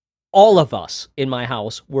 all of us in my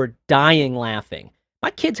house were dying laughing. My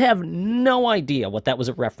kids have no idea what that was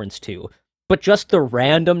a reference to, but just the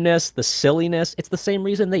randomness, the silliness. It's the same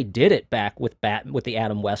reason they did it back with the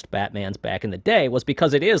Adam West Batmans back in the day, was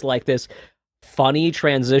because it is like this funny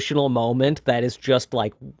transitional moment that is just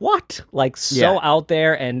like, what? Like so out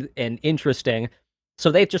there and interesting. So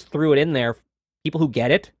they just threw it in there. People who get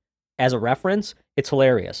it as a reference, it's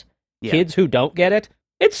hilarious. Kids who don't get it,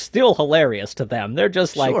 it's still hilarious to them. They're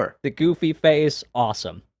just like the goofy face,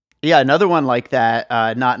 awesome. Yeah, another one like that,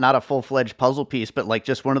 not a full-fledged puzzle piece, but like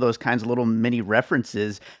just one of those kinds of little mini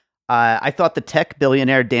references. I thought the tech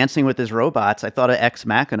billionaire dancing with his robots, I thought of Ex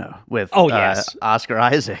Machina with Oscar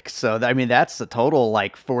Isaac. So, I mean, that's a total,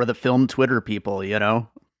 like, for the film Twitter people,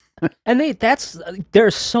 And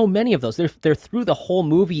there's so many of those. They're through the whole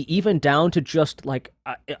movie, even down to just like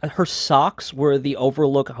her socks were the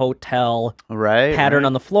Overlook Hotel pattern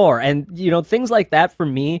on the floor, and things like that. For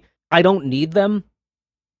me, I don't need them,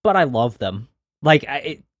 but I love them.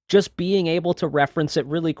 Like just being able to reference it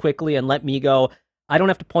really quickly and let me go. I don't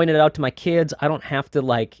have to point it out to my kids. I don't have to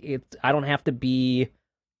like it. I don't have to be.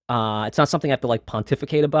 It's not something I have to like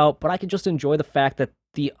pontificate about, but I can just enjoy the fact that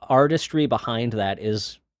the artistry behind that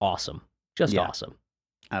is awesome. Just awesome.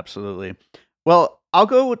 Absolutely. Well, I'll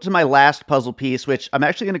go to my last puzzle piece, which I'm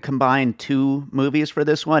actually going to combine 2 movies for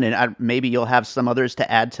this one, and maybe you'll have some others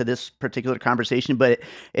to add to this particular conversation, but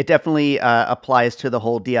it definitely applies to the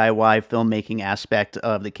whole DIY filmmaking aspect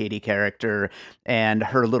of the Katie character and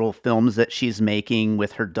her little films that she's making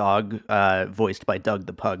with her dog, voiced by Doug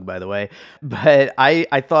the Pug, by the way. But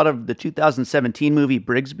I thought of the 2017 movie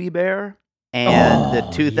Brigsby Bear and the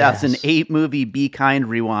 2008 movie Be Kind,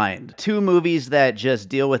 Rewind. 2 movies that just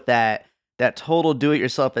deal with that total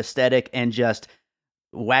do-it-yourself aesthetic and just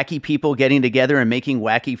wacky people getting together and making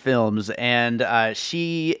wacky films. And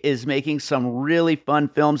she is making some really fun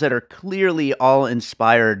films that are clearly all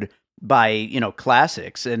inspired by,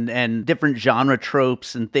 classics and different genre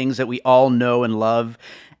tropes and things that we all know and love.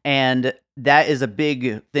 And that is a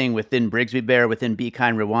big thing within Brigsby Bear, within Be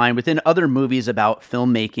Kind, Rewind, within other movies about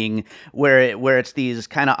filmmaking, where it's these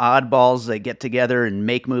kind of oddballs that get together and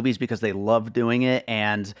make movies because they love doing it,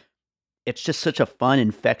 and it's just such a fun,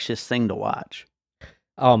 infectious thing to watch.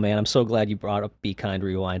 Oh man, I'm so glad you brought up Be Kind,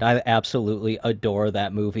 Rewind. I absolutely adore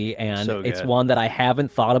that movie, and it's one that I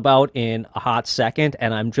haven't thought about in a hot second,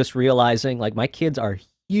 and I'm just realizing, like, my kids are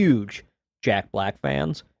huge Jack Black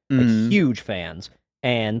fans, like huge fans,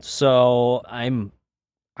 and so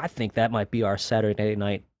I think that might be our Saturday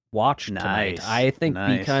night watch tonight. I think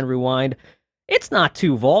Be Kind, Rewind. It's not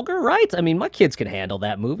too vulgar, right? I mean, my kids can handle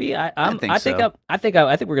that movie. I think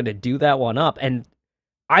we're gonna do that one up. And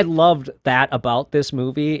I loved that about this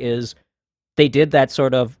movie is they did that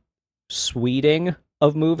sort of sweeting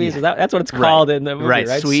of movies. Yeah. That's what it's called in the movie,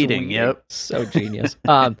 right? Sweeting, yep. So genius.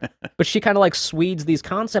 But she kind of like swedes these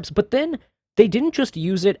concepts, but then they didn't just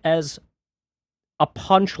use it as a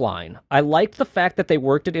punchline. I liked the fact that they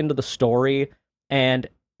worked it into the story and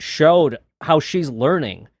showed how she's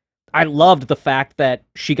learning. I loved the fact that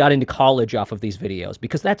she got into college off of these videos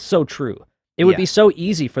because that's so true. It would be so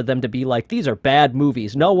easy for them to be like, these are bad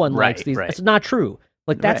movies. No one likes these. It's not true.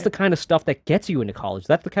 Like, that's the kind of stuff that gets you into college.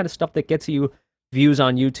 That's the kind of stuff that gets you views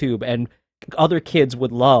on YouTube and other kids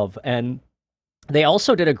would love. And they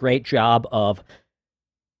also did a great job of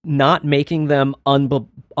not making them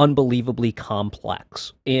unbelievably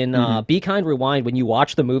complex. In Be Kind, Rewind, when you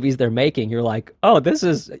watch the movies they're making, you're like, oh,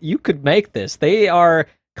 you could make this. They are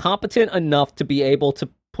competent enough to be able to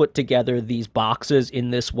put together these boxes in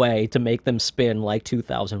this way to make them spin like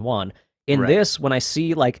 2001. In this, when I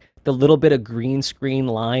see like the little bit of green screen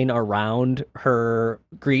line around her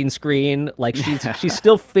green screen, like she's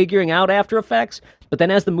still figuring out After Effects, but then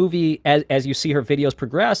as the movie, as you see her videos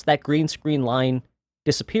progress, that green screen line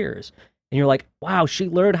disappears. And you're like, wow, she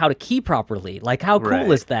learned how to key properly. Like, how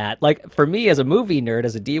cool is that? Like, for me as a movie nerd,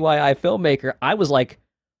 as a DIY filmmaker, I was like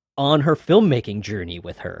on her filmmaking journey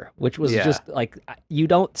with her, which was just like, you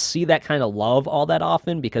don't see that kind of love all that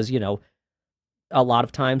often because, you know, a lot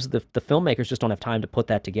of times the filmmakers just don't have time to put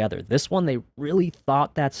that together. This one, they really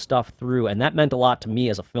thought that stuff through, and that meant a lot to me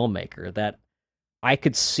as a filmmaker, that I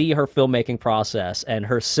could see her filmmaking process and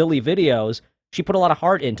her silly videos. She put a lot of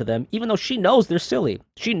heart into them, even though she knows they're silly.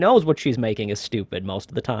 She knows what she's making is stupid most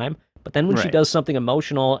of the time. But then when she does something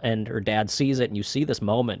emotional and her dad sees it and you see this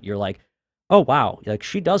moment, you're like, oh, wow, like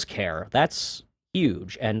she does care. That's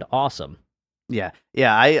huge and awesome. Yeah.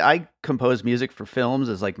 I compose music for films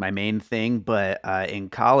as like my main thing, but in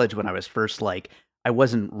college when I was first like, I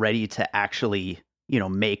wasn't ready to actually, you know,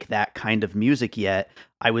 make that kind of music yet.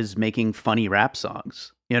 I was making funny rap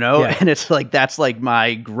songs, you know, and it's like that's like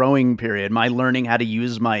my growing period, my learning how to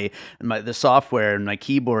use the software and my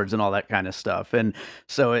keyboards and all that kind of stuff. And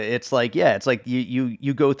so it's like, it's like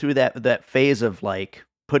you go through that phase of like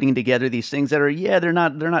putting together these things that are they're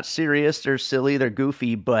not serious, they're silly, they're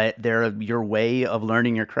goofy, but they're your way of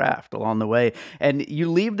learning your craft along the way. And you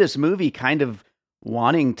leave this movie kind of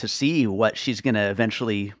wanting to see what she's going to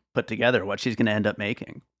eventually put together, what she's going to end up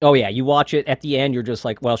making. Oh yeah, you watch it at the end, you're just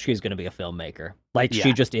like, well, she's going to be a filmmaker. Like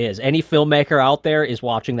she just is. Any filmmaker out there is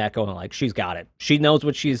watching that going like, she's got it. She knows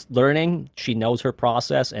what she's learning, she knows her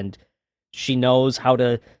process, and she knows how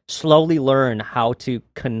to slowly learn how to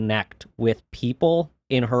connect with people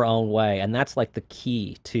in her own way. And that's like the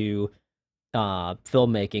key to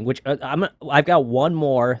filmmaking, which I've got one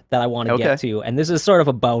more that I want to get to, and this is sort of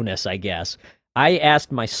a bonus, I guess. I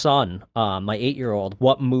asked my son, my 8-year-old,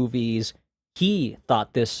 what movies he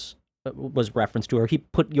thought this was referenced to, or he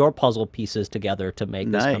put your puzzle pieces together to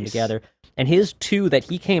make this come together. And his two that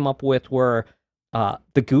he came up with were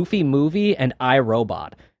the Goofy Movie and I,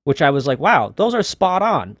 Robot, which I was like, wow, those are spot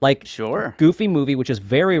on. Like, Goofy Movie, which is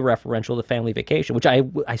very referential to Family Vacation, which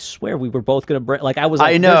I swear we were both going to bring. Like, I was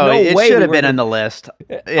like, I know, it should have been on the list.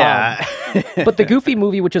 Yeah. But the Goofy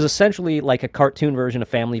Movie, which is essentially like a cartoon version of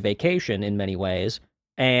Family Vacation in many ways,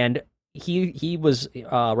 and he was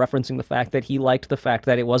referencing the fact that he liked the fact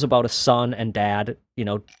that it was about a son and dad, you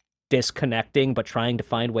know, disconnecting, but trying to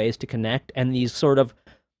find ways to connect, and these sort of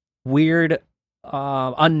weird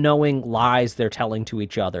unknowing lies they're telling to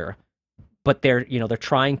each other, but they're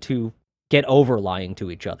trying to get over lying to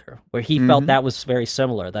each other, where he felt that was very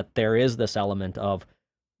similar, that there is this element of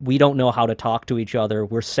we don't know how to talk to each other,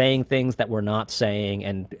 we're saying things that we're not saying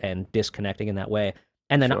and disconnecting in that way.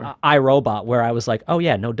 And then I, Robot, where I was like, oh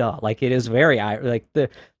yeah, no duh, like it is very like the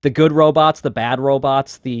good robots, the bad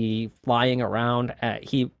robots, the flying around.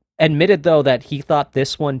 He admitted, though, that he thought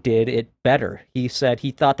this one did it better. He said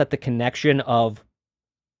he thought that the connection of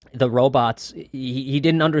the robots, he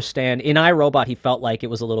didn't understand. In iRobot, he felt like it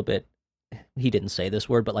was a little bit, he didn't say this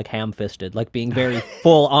word, but like ham-fisted, like being very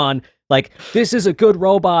full on, like, this is a good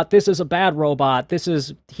robot, this is a bad robot,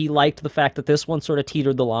 he liked the fact that this one sort of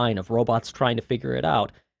teetered the line of robots trying to figure it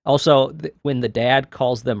out. Also, when the dad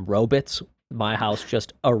calls them robots, my house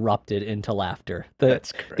just erupted into laughter. The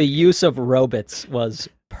use of robots was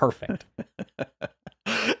perfect.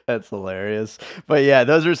 That's hilarious. But yeah,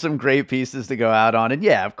 those are some great pieces to go out on. And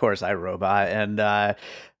yeah, of course, I, Robot. And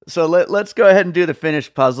so let's go ahead and do the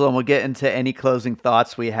finished puzzle, and we'll get into any closing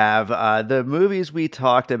thoughts we have. The movies we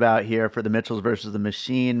talked about here for the Mitchells versus the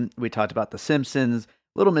Machine, we talked about The Simpsons,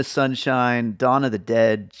 Little Miss Sunshine, Dawn of the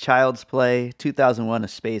Dead, Child's Play, 2001: A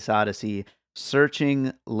Space Odyssey,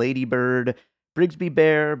 Searching, Lady Bird, Brigsby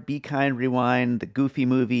Bear, Be Kind, Rewind, The Goofy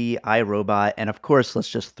Movie, I, Robot, and of course, let's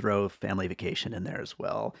just throw Family Vacation in there as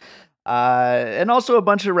well. And also a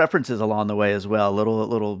bunch of references along the way as well,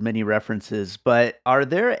 little mini references. But are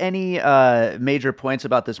there any major points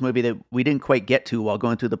about this movie that we didn't quite get to while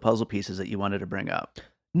going through the puzzle pieces that you wanted to bring up?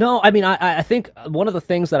 No, I mean, I think one of the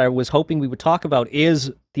things that I was hoping we would talk about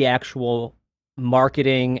is the actual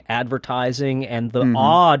marketing, advertising, and the Hmm.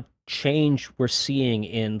 odd change we're seeing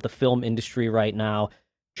in the film industry right now,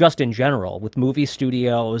 just in general, with movie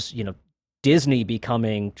studios, Disney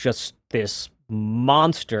becoming just this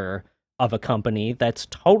monster of a company that's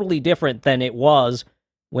totally different than it was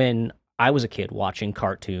when I was a kid watching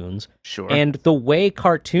cartoons. Sure. And the way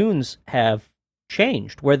cartoons have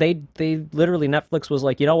changed, where they literally, Netflix was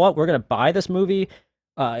like, you know what, we're gonna buy this movie.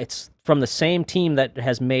 It's from the same team that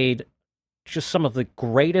has made just some of the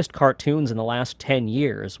greatest cartoons in the last 10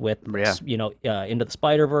 years with Yeah. Into the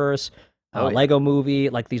Spider-Verse, Oh yeah. Lego Movie,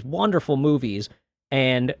 like these wonderful movies.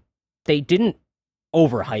 And they didn't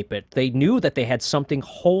overhype it. They knew that they had something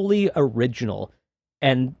wholly original,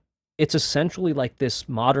 and it's essentially like this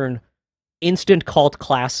modern instant cult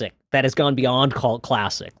classic that has gone beyond cult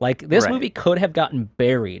classic. Like this Right. movie could have gotten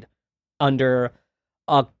buried under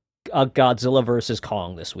a, a Godzilla versus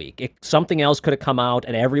Kong this week. Something else could have come out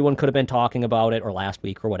and everyone could have been talking about it, or last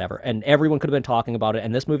week or whatever, and everyone could have been talking about it.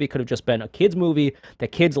 And this movie could have just been a kids movie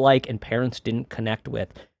that kids like and parents didn't connect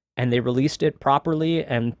with. And they released it properly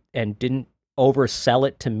and didn't oversell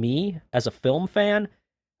it to me as a film fan.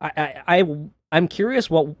 I'm curious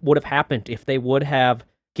what would have happened if they would have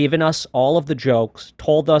given us all of the jokes,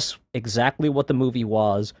 told us exactly what the movie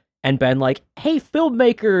was, and been like, "Hey,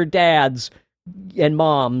 filmmaker dads and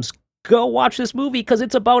moms, go watch this movie because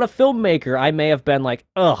it's about a filmmaker." I may have been like,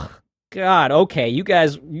 "Ugh, God, okay, you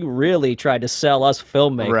really tried to sell us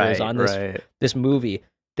filmmakers Right. on Right. this movie."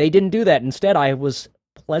 They didn't do that. Instead, I was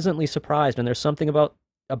pleasantly surprised, and there's something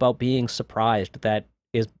about being surprised that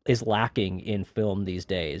is lacking in film these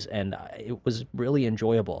days, and it was really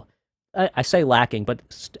enjoyable. I say lacking, but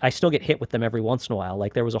I still get hit with them every once in a while.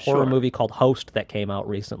 Like there was a horror Sure. movie called Host that came out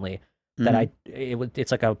recently that Hmm.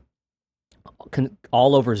 it's like a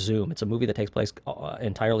all over Zoom. It's a movie that takes place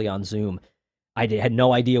entirely on Zoom. Had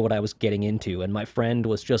no idea what I was getting into, and my friend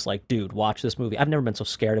was just like, "Dude, watch this movie." I've never been so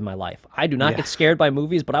scared in my life. I do not Yeah. get scared by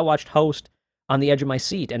movies, but I watched Host on the edge of my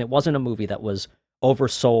seat, and it wasn't a movie that was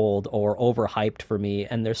oversold or overhyped for me.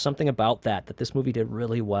 And there's something about that this movie did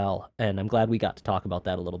really well, and I'm glad we got to talk about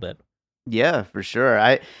that a little bit. Yeah, for sure.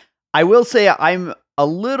 I will say I'm a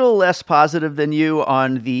little less positive than you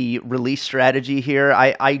on the release strategy here.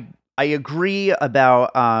 I agree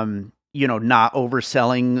about not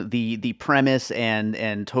overselling the premise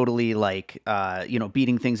and totally like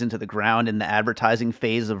beating things into the ground in the advertising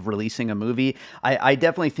phase of releasing a movie. I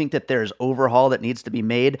definitely think that there's overhaul that needs to be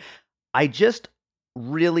made. I just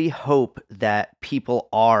really hope that people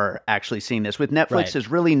are actually seeing this. With Netflix, Right. there's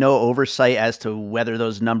really no oversight as to whether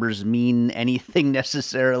those numbers mean anything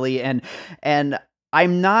necessarily, and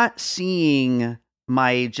I'm not seeing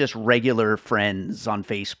my just regular friends on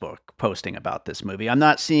Facebook posting about this movie. I'm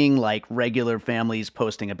not seeing like regular families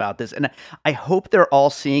posting about this, and I hope they're all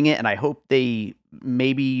seeing it, and I hope they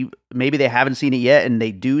maybe they haven't seen it yet and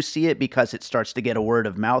they do see it because it starts to get a word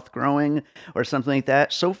of mouth growing or something like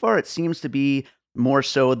that. So far, it seems to be more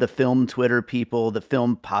so the film Twitter people, the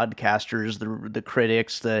film podcasters, the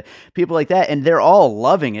critics, the people like that, and they're all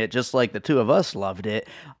loving it, just like the two of us loved it.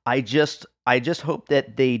 I just hope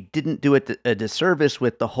that they didn't do it a disservice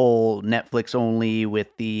with the whole Netflix only, with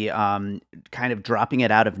the kind of dropping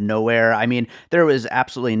it out of nowhere. I mean, there was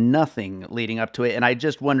absolutely nothing leading up to it, and I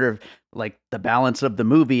just wonder if, like, the balance of the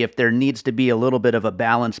movie, if there needs to be a little bit of a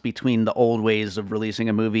balance between the old ways of releasing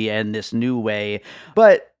a movie and this new way.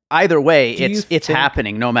 But either way, Do you it's think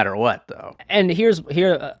happening no matter what, though. And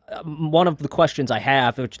one of the questions I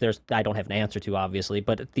have, which I don't have an answer to, obviously,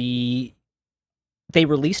 but they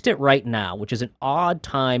released it right now, which is an odd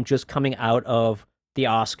time just coming out of the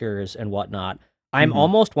Oscars and whatnot. I'm Hmm.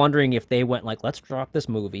 almost wondering if they went like, let's drop this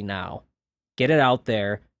movie now, get it out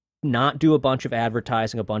there, not do a bunch of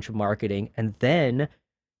advertising, a bunch of marketing, and then,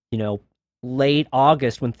 you know, late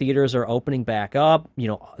August when theaters are opening back up,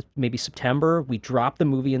 maybe September, we drop the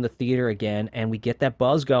movie in the theater again and we get that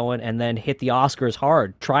buzz going and then hit the Oscars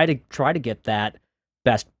hard. Try to get that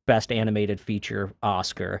best animated feature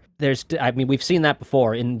Oscar. We've seen that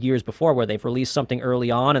before in years before where they've released something early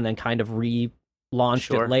on and then kind of relaunched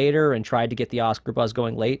Sure. it later and tried to get the Oscar buzz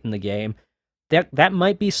going late in the game. That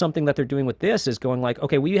might be something that they're doing with this, is going like,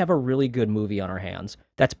 okay, we have a really good movie on our hands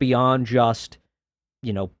that's beyond just,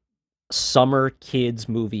 you know, summer kids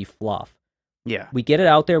movie fluff. Yeah. We get it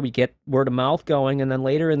out there, we get word of mouth going, and then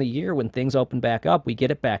later in the year when things open back up, we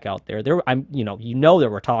get it back out there. There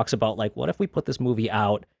were talks about like, what if we put this movie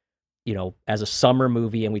out as a summer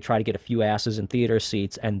movie, and we try to get a few asses in theater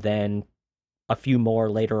seats, and then a few more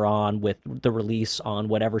later on with the release on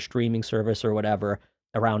whatever streaming service or whatever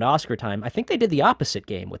around Oscar time. I think they did the opposite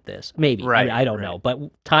game with this. Maybe. Right, I don't know, but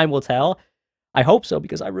time will tell. I hope so,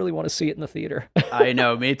 because I really want to see it in the theater. I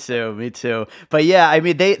know, me too. But yeah, I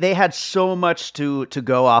mean, they had so much to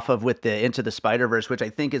go off of with the Into the Spider-Verse, which I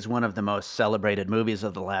think is one of the most celebrated movies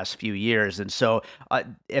of the last few years. And so,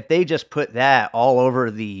 if they just put that all over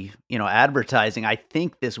the advertising, I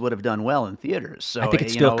think this would have done well in theaters. So I think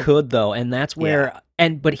it still could, though, and that's where. Yeah.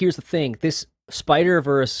 But here's the thing: this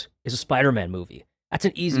Spider-Verse is a Spider-Man movie. That's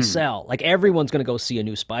an easy sell. Like, everyone's going to go see a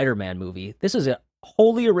new Spider-Man movie. This is a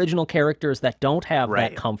wholly original characters that don't have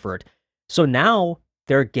that comfort. So now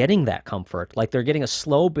they're getting that comfort. Like, they're getting a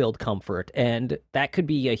slow build comfort, and that could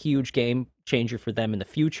be a huge game changer for them in the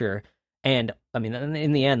future. And I mean,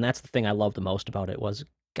 in the end, that's the thing I love the most about it was,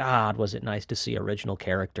 God, was it nice to see original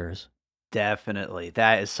characters. Definitely.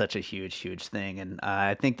 That is such a huge thing. And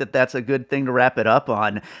I think that's a good thing to wrap it up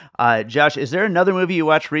on. Josh, is there another movie you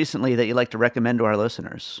watched recently that you'd like to recommend to our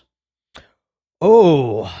listeners?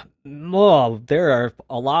 Oh, well, there are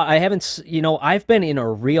a lot. I haven't, I've been in a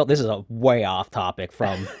real, this is a way off topic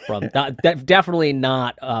from definitely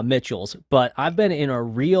not Mitchell's, but I've been in a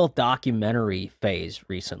real documentary phase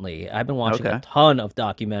recently. I've been watching a ton of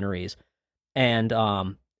documentaries, and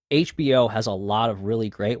HBO has a lot of really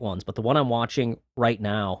great ones, but the one I'm watching right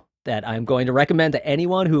now that I'm going to recommend to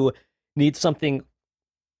anyone who needs something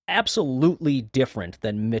absolutely different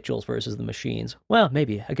than Mitchell's versus the Machines. Well,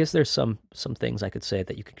 maybe. I guess there's some things I could say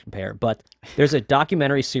that you can compare, but there's a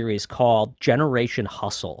documentary series called Generation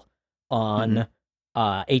Hustle on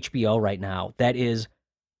HBO right now that is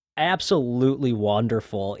absolutely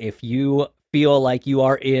wonderful. If you feel like you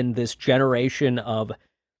are in this generation of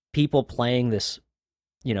people playing this,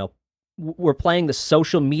 we're playing the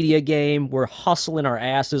social media game, we're hustling our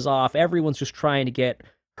asses off, everyone's just trying to get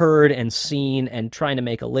heard and seen and trying to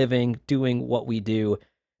make a living doing what we do.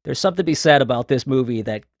 There's something to be said about this movie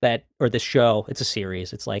or this show. It's a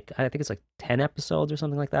series. It's like, I think it's like 10 episodes or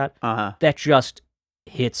something like that. That just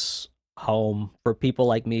hits home for people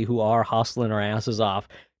like me who are hustling our asses off,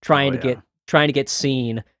 trying to get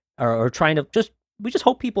seen, or trying to we just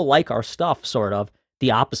hope people like our stuff, sort of.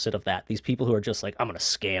 The opposite of that. These people who are just like, I'm going to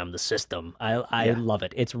scam the system. I love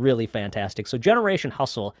it. It's really fantastic. So Generation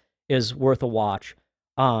Hustle is worth a watch.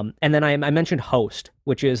 And then I mentioned Host,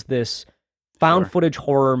 which is this found footage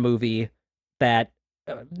horror movie that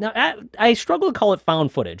now I struggle to call it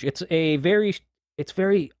found footage. It's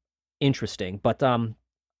very interesting, but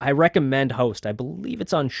I recommend Host. I believe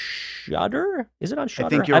it's on Shudder. Is it on Shudder? I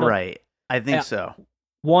think you're right. I think so.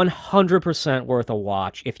 100% worth a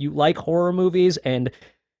watch. If you like horror movies and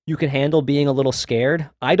you can handle being a little scared.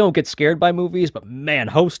 I don't get scared by movies, but man,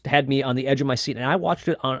 Host had me on the edge of my seat, and I watched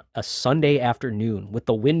it on a Sunday afternoon with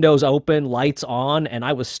the windows open, lights on, and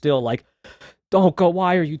I was still like, don't go,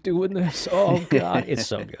 why are you doing this? Oh, God. It's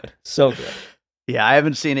so good. So good. Yeah, I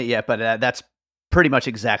haven't seen it yet, but that's pretty much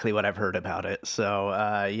exactly what I've heard about it. So,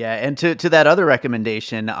 yeah. And to that other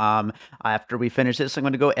recommendation, after we finish this, I'm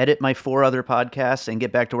going to go edit my 4 other podcasts and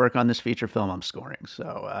get back to work on this feature film I'm scoring.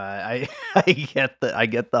 So, I get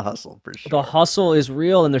the hustle for sure. The hustle is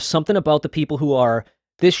real, and there's something about the people who are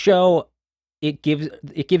this show. It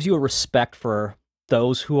gives you a respect for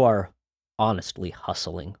those who are honestly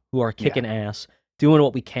hustling, who are kicking ass, doing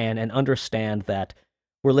what we can, and understand that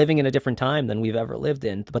we're living in a different time than we've ever lived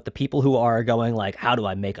in. But the people who are going like, how do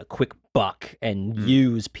I make a quick buck and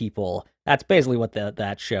use people? That's basically what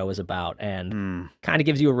that show is about, and kind of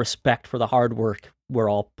gives you a respect for the hard work we're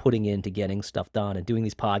all putting into getting stuff done and doing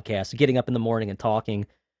these podcasts, getting up in the morning and talking,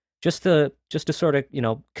 just to sort of,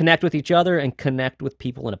 connect with each other and connect with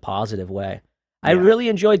people in a positive way. Yeah. I really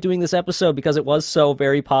enjoyed doing this episode because it was so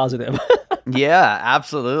very positive. Yeah,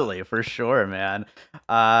 absolutely. For sure, man.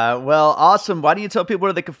 Well, awesome. Why don't you tell people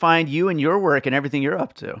where they can find you and your work and everything you're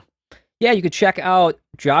up to? Yeah, you could check out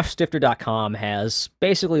joshstifter.com. Has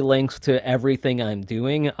basically links to everything I'm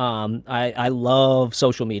doing. I love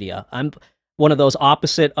social media. I'm one of those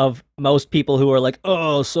opposite of most people who are like,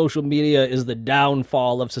 oh, social media is the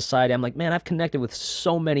downfall of society. I'm like, man, I've connected with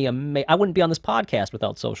so many I wouldn't be on this podcast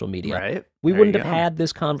without social media. Right. We wouldn't have had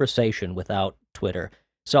this conversation without Twitter.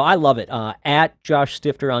 So I love it. At Josh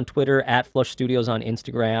Stifter on Twitter, at Flush Studios on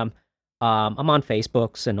Instagram. I'm on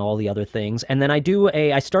Facebooks and all the other things. And then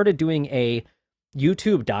I started doing a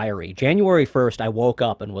YouTube diary. January 1st, I woke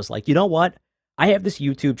up and was like, you know what? I have this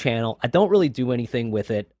YouTube channel. I don't really do anything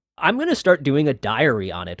with it. I'm going to start doing a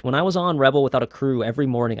diary on it. When I was on Rebel Without a Crew, every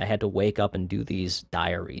morning I had to wake up and do these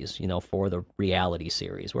diaries, for the reality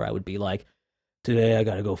series, where I would be like, today I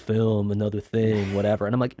got to go film another thing, whatever.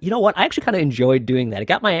 And I'm like, you know what? I actually kind of enjoyed doing that. It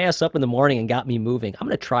got my ass up in the morning and got me moving. I'm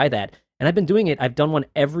going to try that. And I've been doing it. I've done one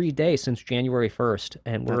every day since January 1st,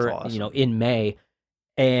 and That's we're, awesome. in May.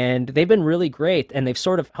 And they've been really great, and they've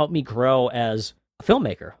sort of helped me grow as a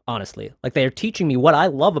filmmaker, honestly. Like, they're teaching me what I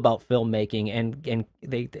love about filmmaking, and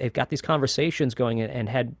they've got these conversations going, and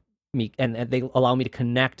had me, and they allow me to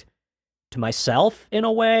connect to myself in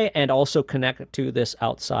a way, and also connect to this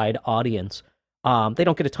outside audience. They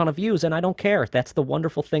don't get a ton of views, and I don't care. That's the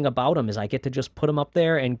wonderful thing about them, is I get to just put them up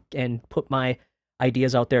there and put my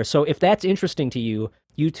ideas out there. So if that's interesting to you,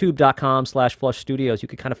 youtube.com/Flush Studios, you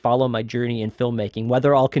could kind of follow my journey in filmmaking.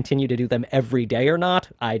 Whether I'll continue to do them every day or not,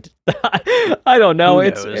 I don't know. Who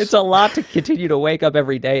It's knows? a lot to continue to wake up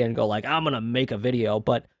every day and go like, I'm gonna make a video.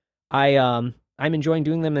 But I'm enjoying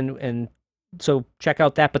doing them, and so check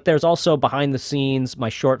out that. But there's also behind the scenes. My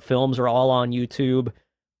short films are all on YouTube.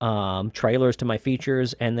 Trailers to my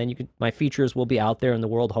features, and then my features will be out there in the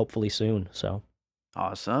world hopefully soon. So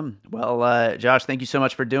Awesome. Well, Josh, thank you so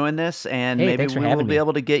much for doing this, and hey, maybe thanks for we will having be me.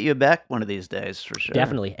 able to get you back one of these days for sure.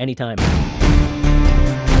 Definitely, anytime.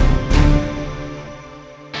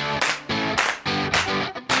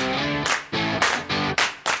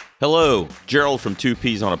 Hello, Gerald from Two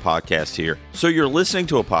Peas on a Podcast here. So you're listening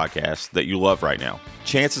to a podcast that you love right now.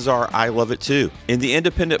 Chances are I love it too. In the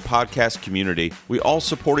independent podcast community, we all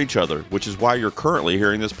support each other, which is why you're currently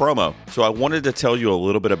hearing this promo. So I wanted to tell you a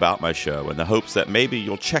little bit about my show in the hopes that maybe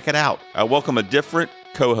you'll check it out. I welcome a different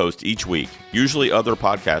co-host each week, usually other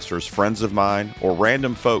podcasters, friends of mine, or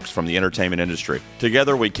random folks from the entertainment industry.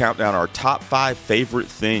 Together, we count down our top 5 favorite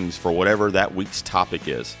things for whatever that week's topic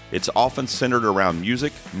is. It's often centered around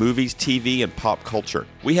music, movies, TV, and pop culture.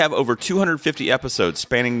 We have over 250 episodes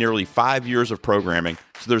spanning nearly 5 years of programming,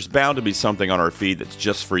 so there's bound to be something on our feed that's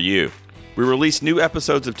just for you. We release new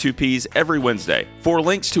episodes of Two Peas every Wednesday. For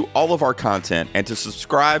links to all of our content and to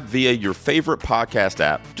subscribe via your favorite podcast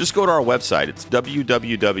app, just go to our website. It's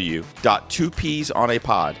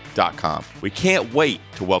www.twopeasonapod.com. We can't wait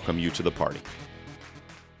to welcome you to the party.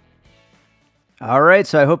 All right,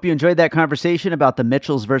 so I hope you enjoyed that conversation about the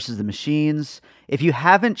Mitchells versus the Machines. If you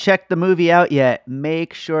haven't checked the movie out yet,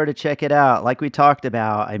 make sure to check it out. Like we talked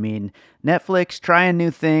about, I mean, Netflix trying new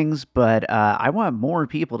things, but I want more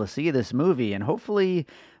people to see this movie, and hopefully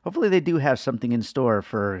they do have something in store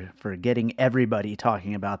for getting everybody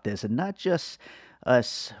talking about this, and not just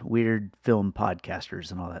us weird film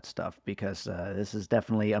podcasters and all that stuff, because this is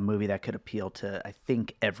definitely a movie that could appeal to, I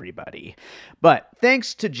think, everybody. But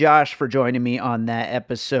thanks to Josh for joining me on that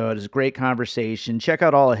episode. It was a great conversation. Check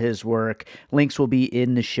out all of his work. Links will be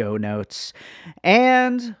in the show notes.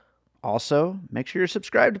 And also, make sure you're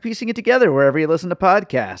subscribed to Piecing It Together wherever you listen to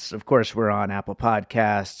podcasts. Of course, we're on Apple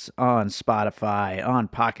Podcasts, on Spotify, on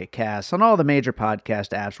Pocket Casts, on all the major podcast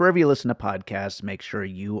apps. Wherever you listen to podcasts, make sure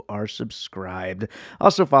you are subscribed.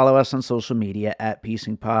 Also, follow us on social media at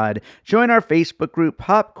Piecing Pod. Join our Facebook group,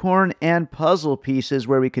 Popcorn and Puzzle Pieces,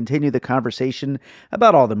 where we continue the conversation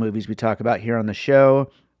about all the movies we talk about here on the show.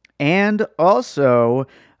 And also,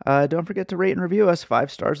 don't forget to rate and review us.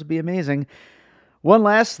 5 stars would be amazing. One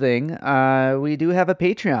last thing, we do have a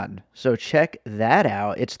Patreon, so check that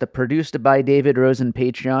out. It's the Produced by David Rosen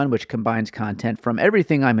Patreon, which combines content from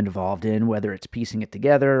everything I'm involved in, whether it's Piecing It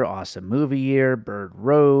Together, Awesome Movie Year, Bird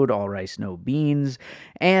Road, All Rice No Beans,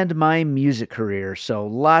 and my music career. So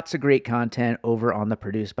lots of great content over on the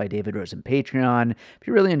Produced by David Rosen Patreon. If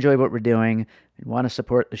you really enjoy what we're doing and want to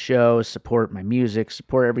support the show, support my music,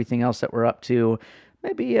 support everything else that we're up to,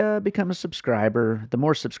 maybe become a subscriber. The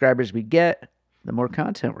more subscribers we get, the more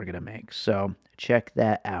content we're going to make. So check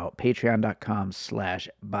that out.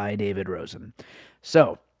 Patreon.com/bydavidrosen.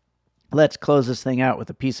 So let's close this thing out with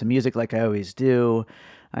a piece of music like I always do.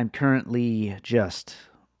 I'm currently just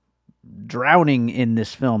drowning in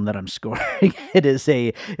this film that I'm scoring. It's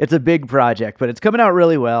a big project, but it's coming out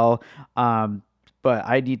really well. But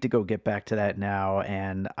I need to go get back to that now,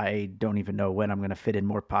 and I don't even know when I'm going to fit in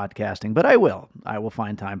more podcasting, but I will. I will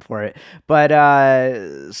find time for it. But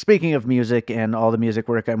speaking of music and all the music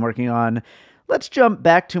work I'm working on, let's jump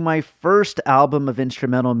back to my first album of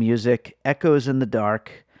instrumental music, Echoes in the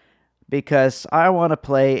Dark, because I want to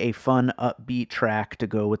play a fun, upbeat track to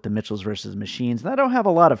go with the Mitchells vs. Machines. And I don't have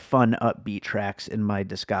a lot of fun, upbeat tracks in my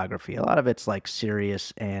discography. A lot of it's like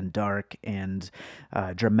serious and dark and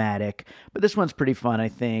dramatic. But this one's pretty fun, I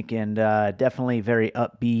think, and definitely very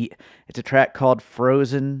upbeat. It's a track called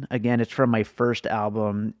Frozen. Again, it's from my first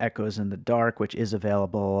album, Echoes in the Dark, which is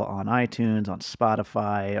available on iTunes, on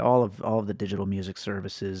Spotify, all of the digital music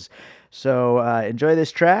services. So enjoy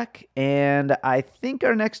this track, and I think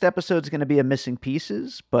our next episode is going to be a Missing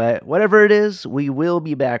Pieces, but whatever it is, we will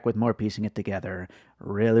be back with more Piecing It Together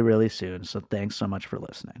really, really soon. So thanks so much for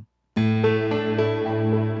listening.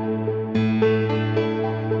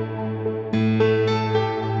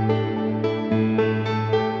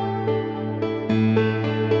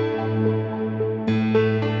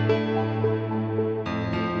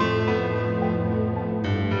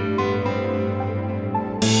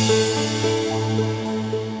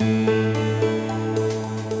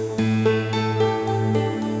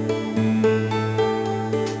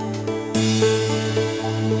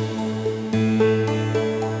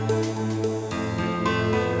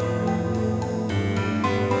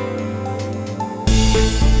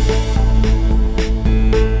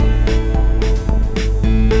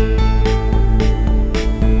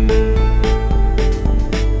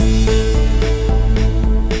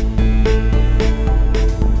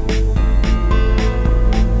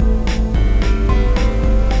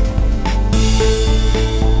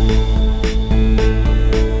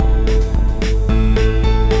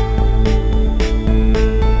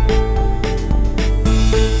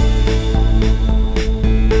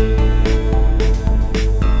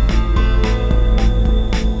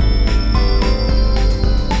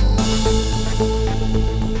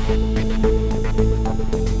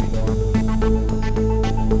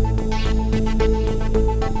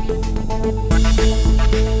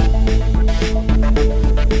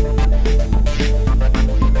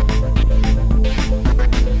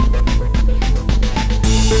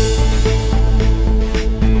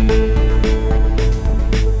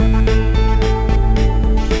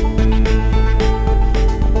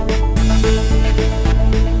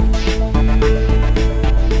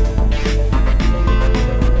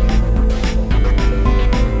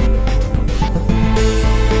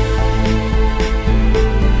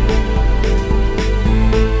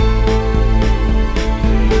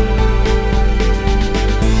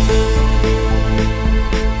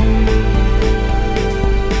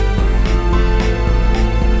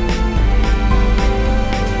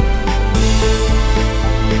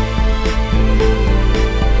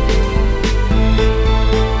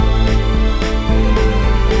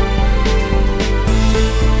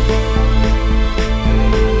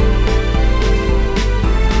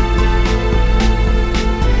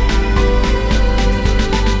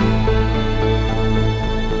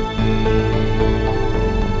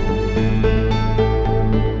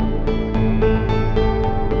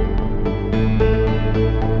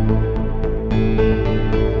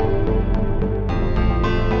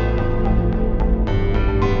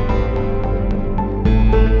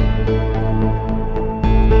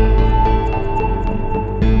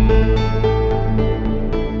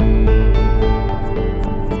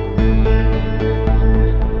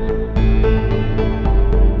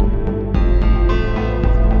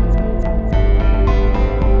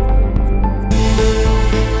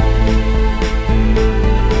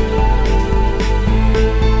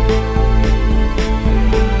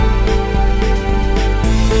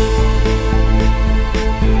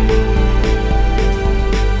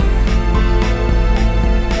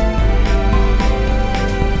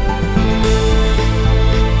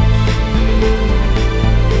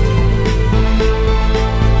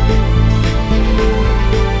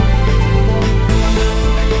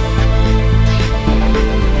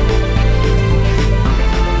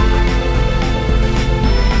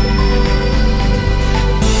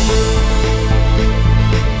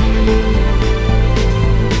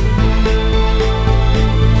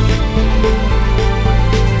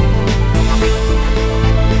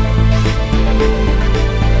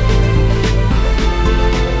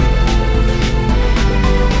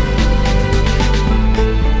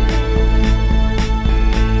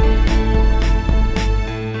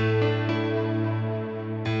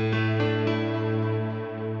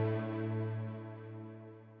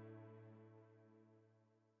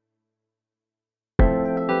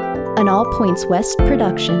 An All Points West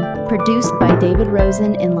production, produced by David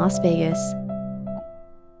Rosen in Las Vegas.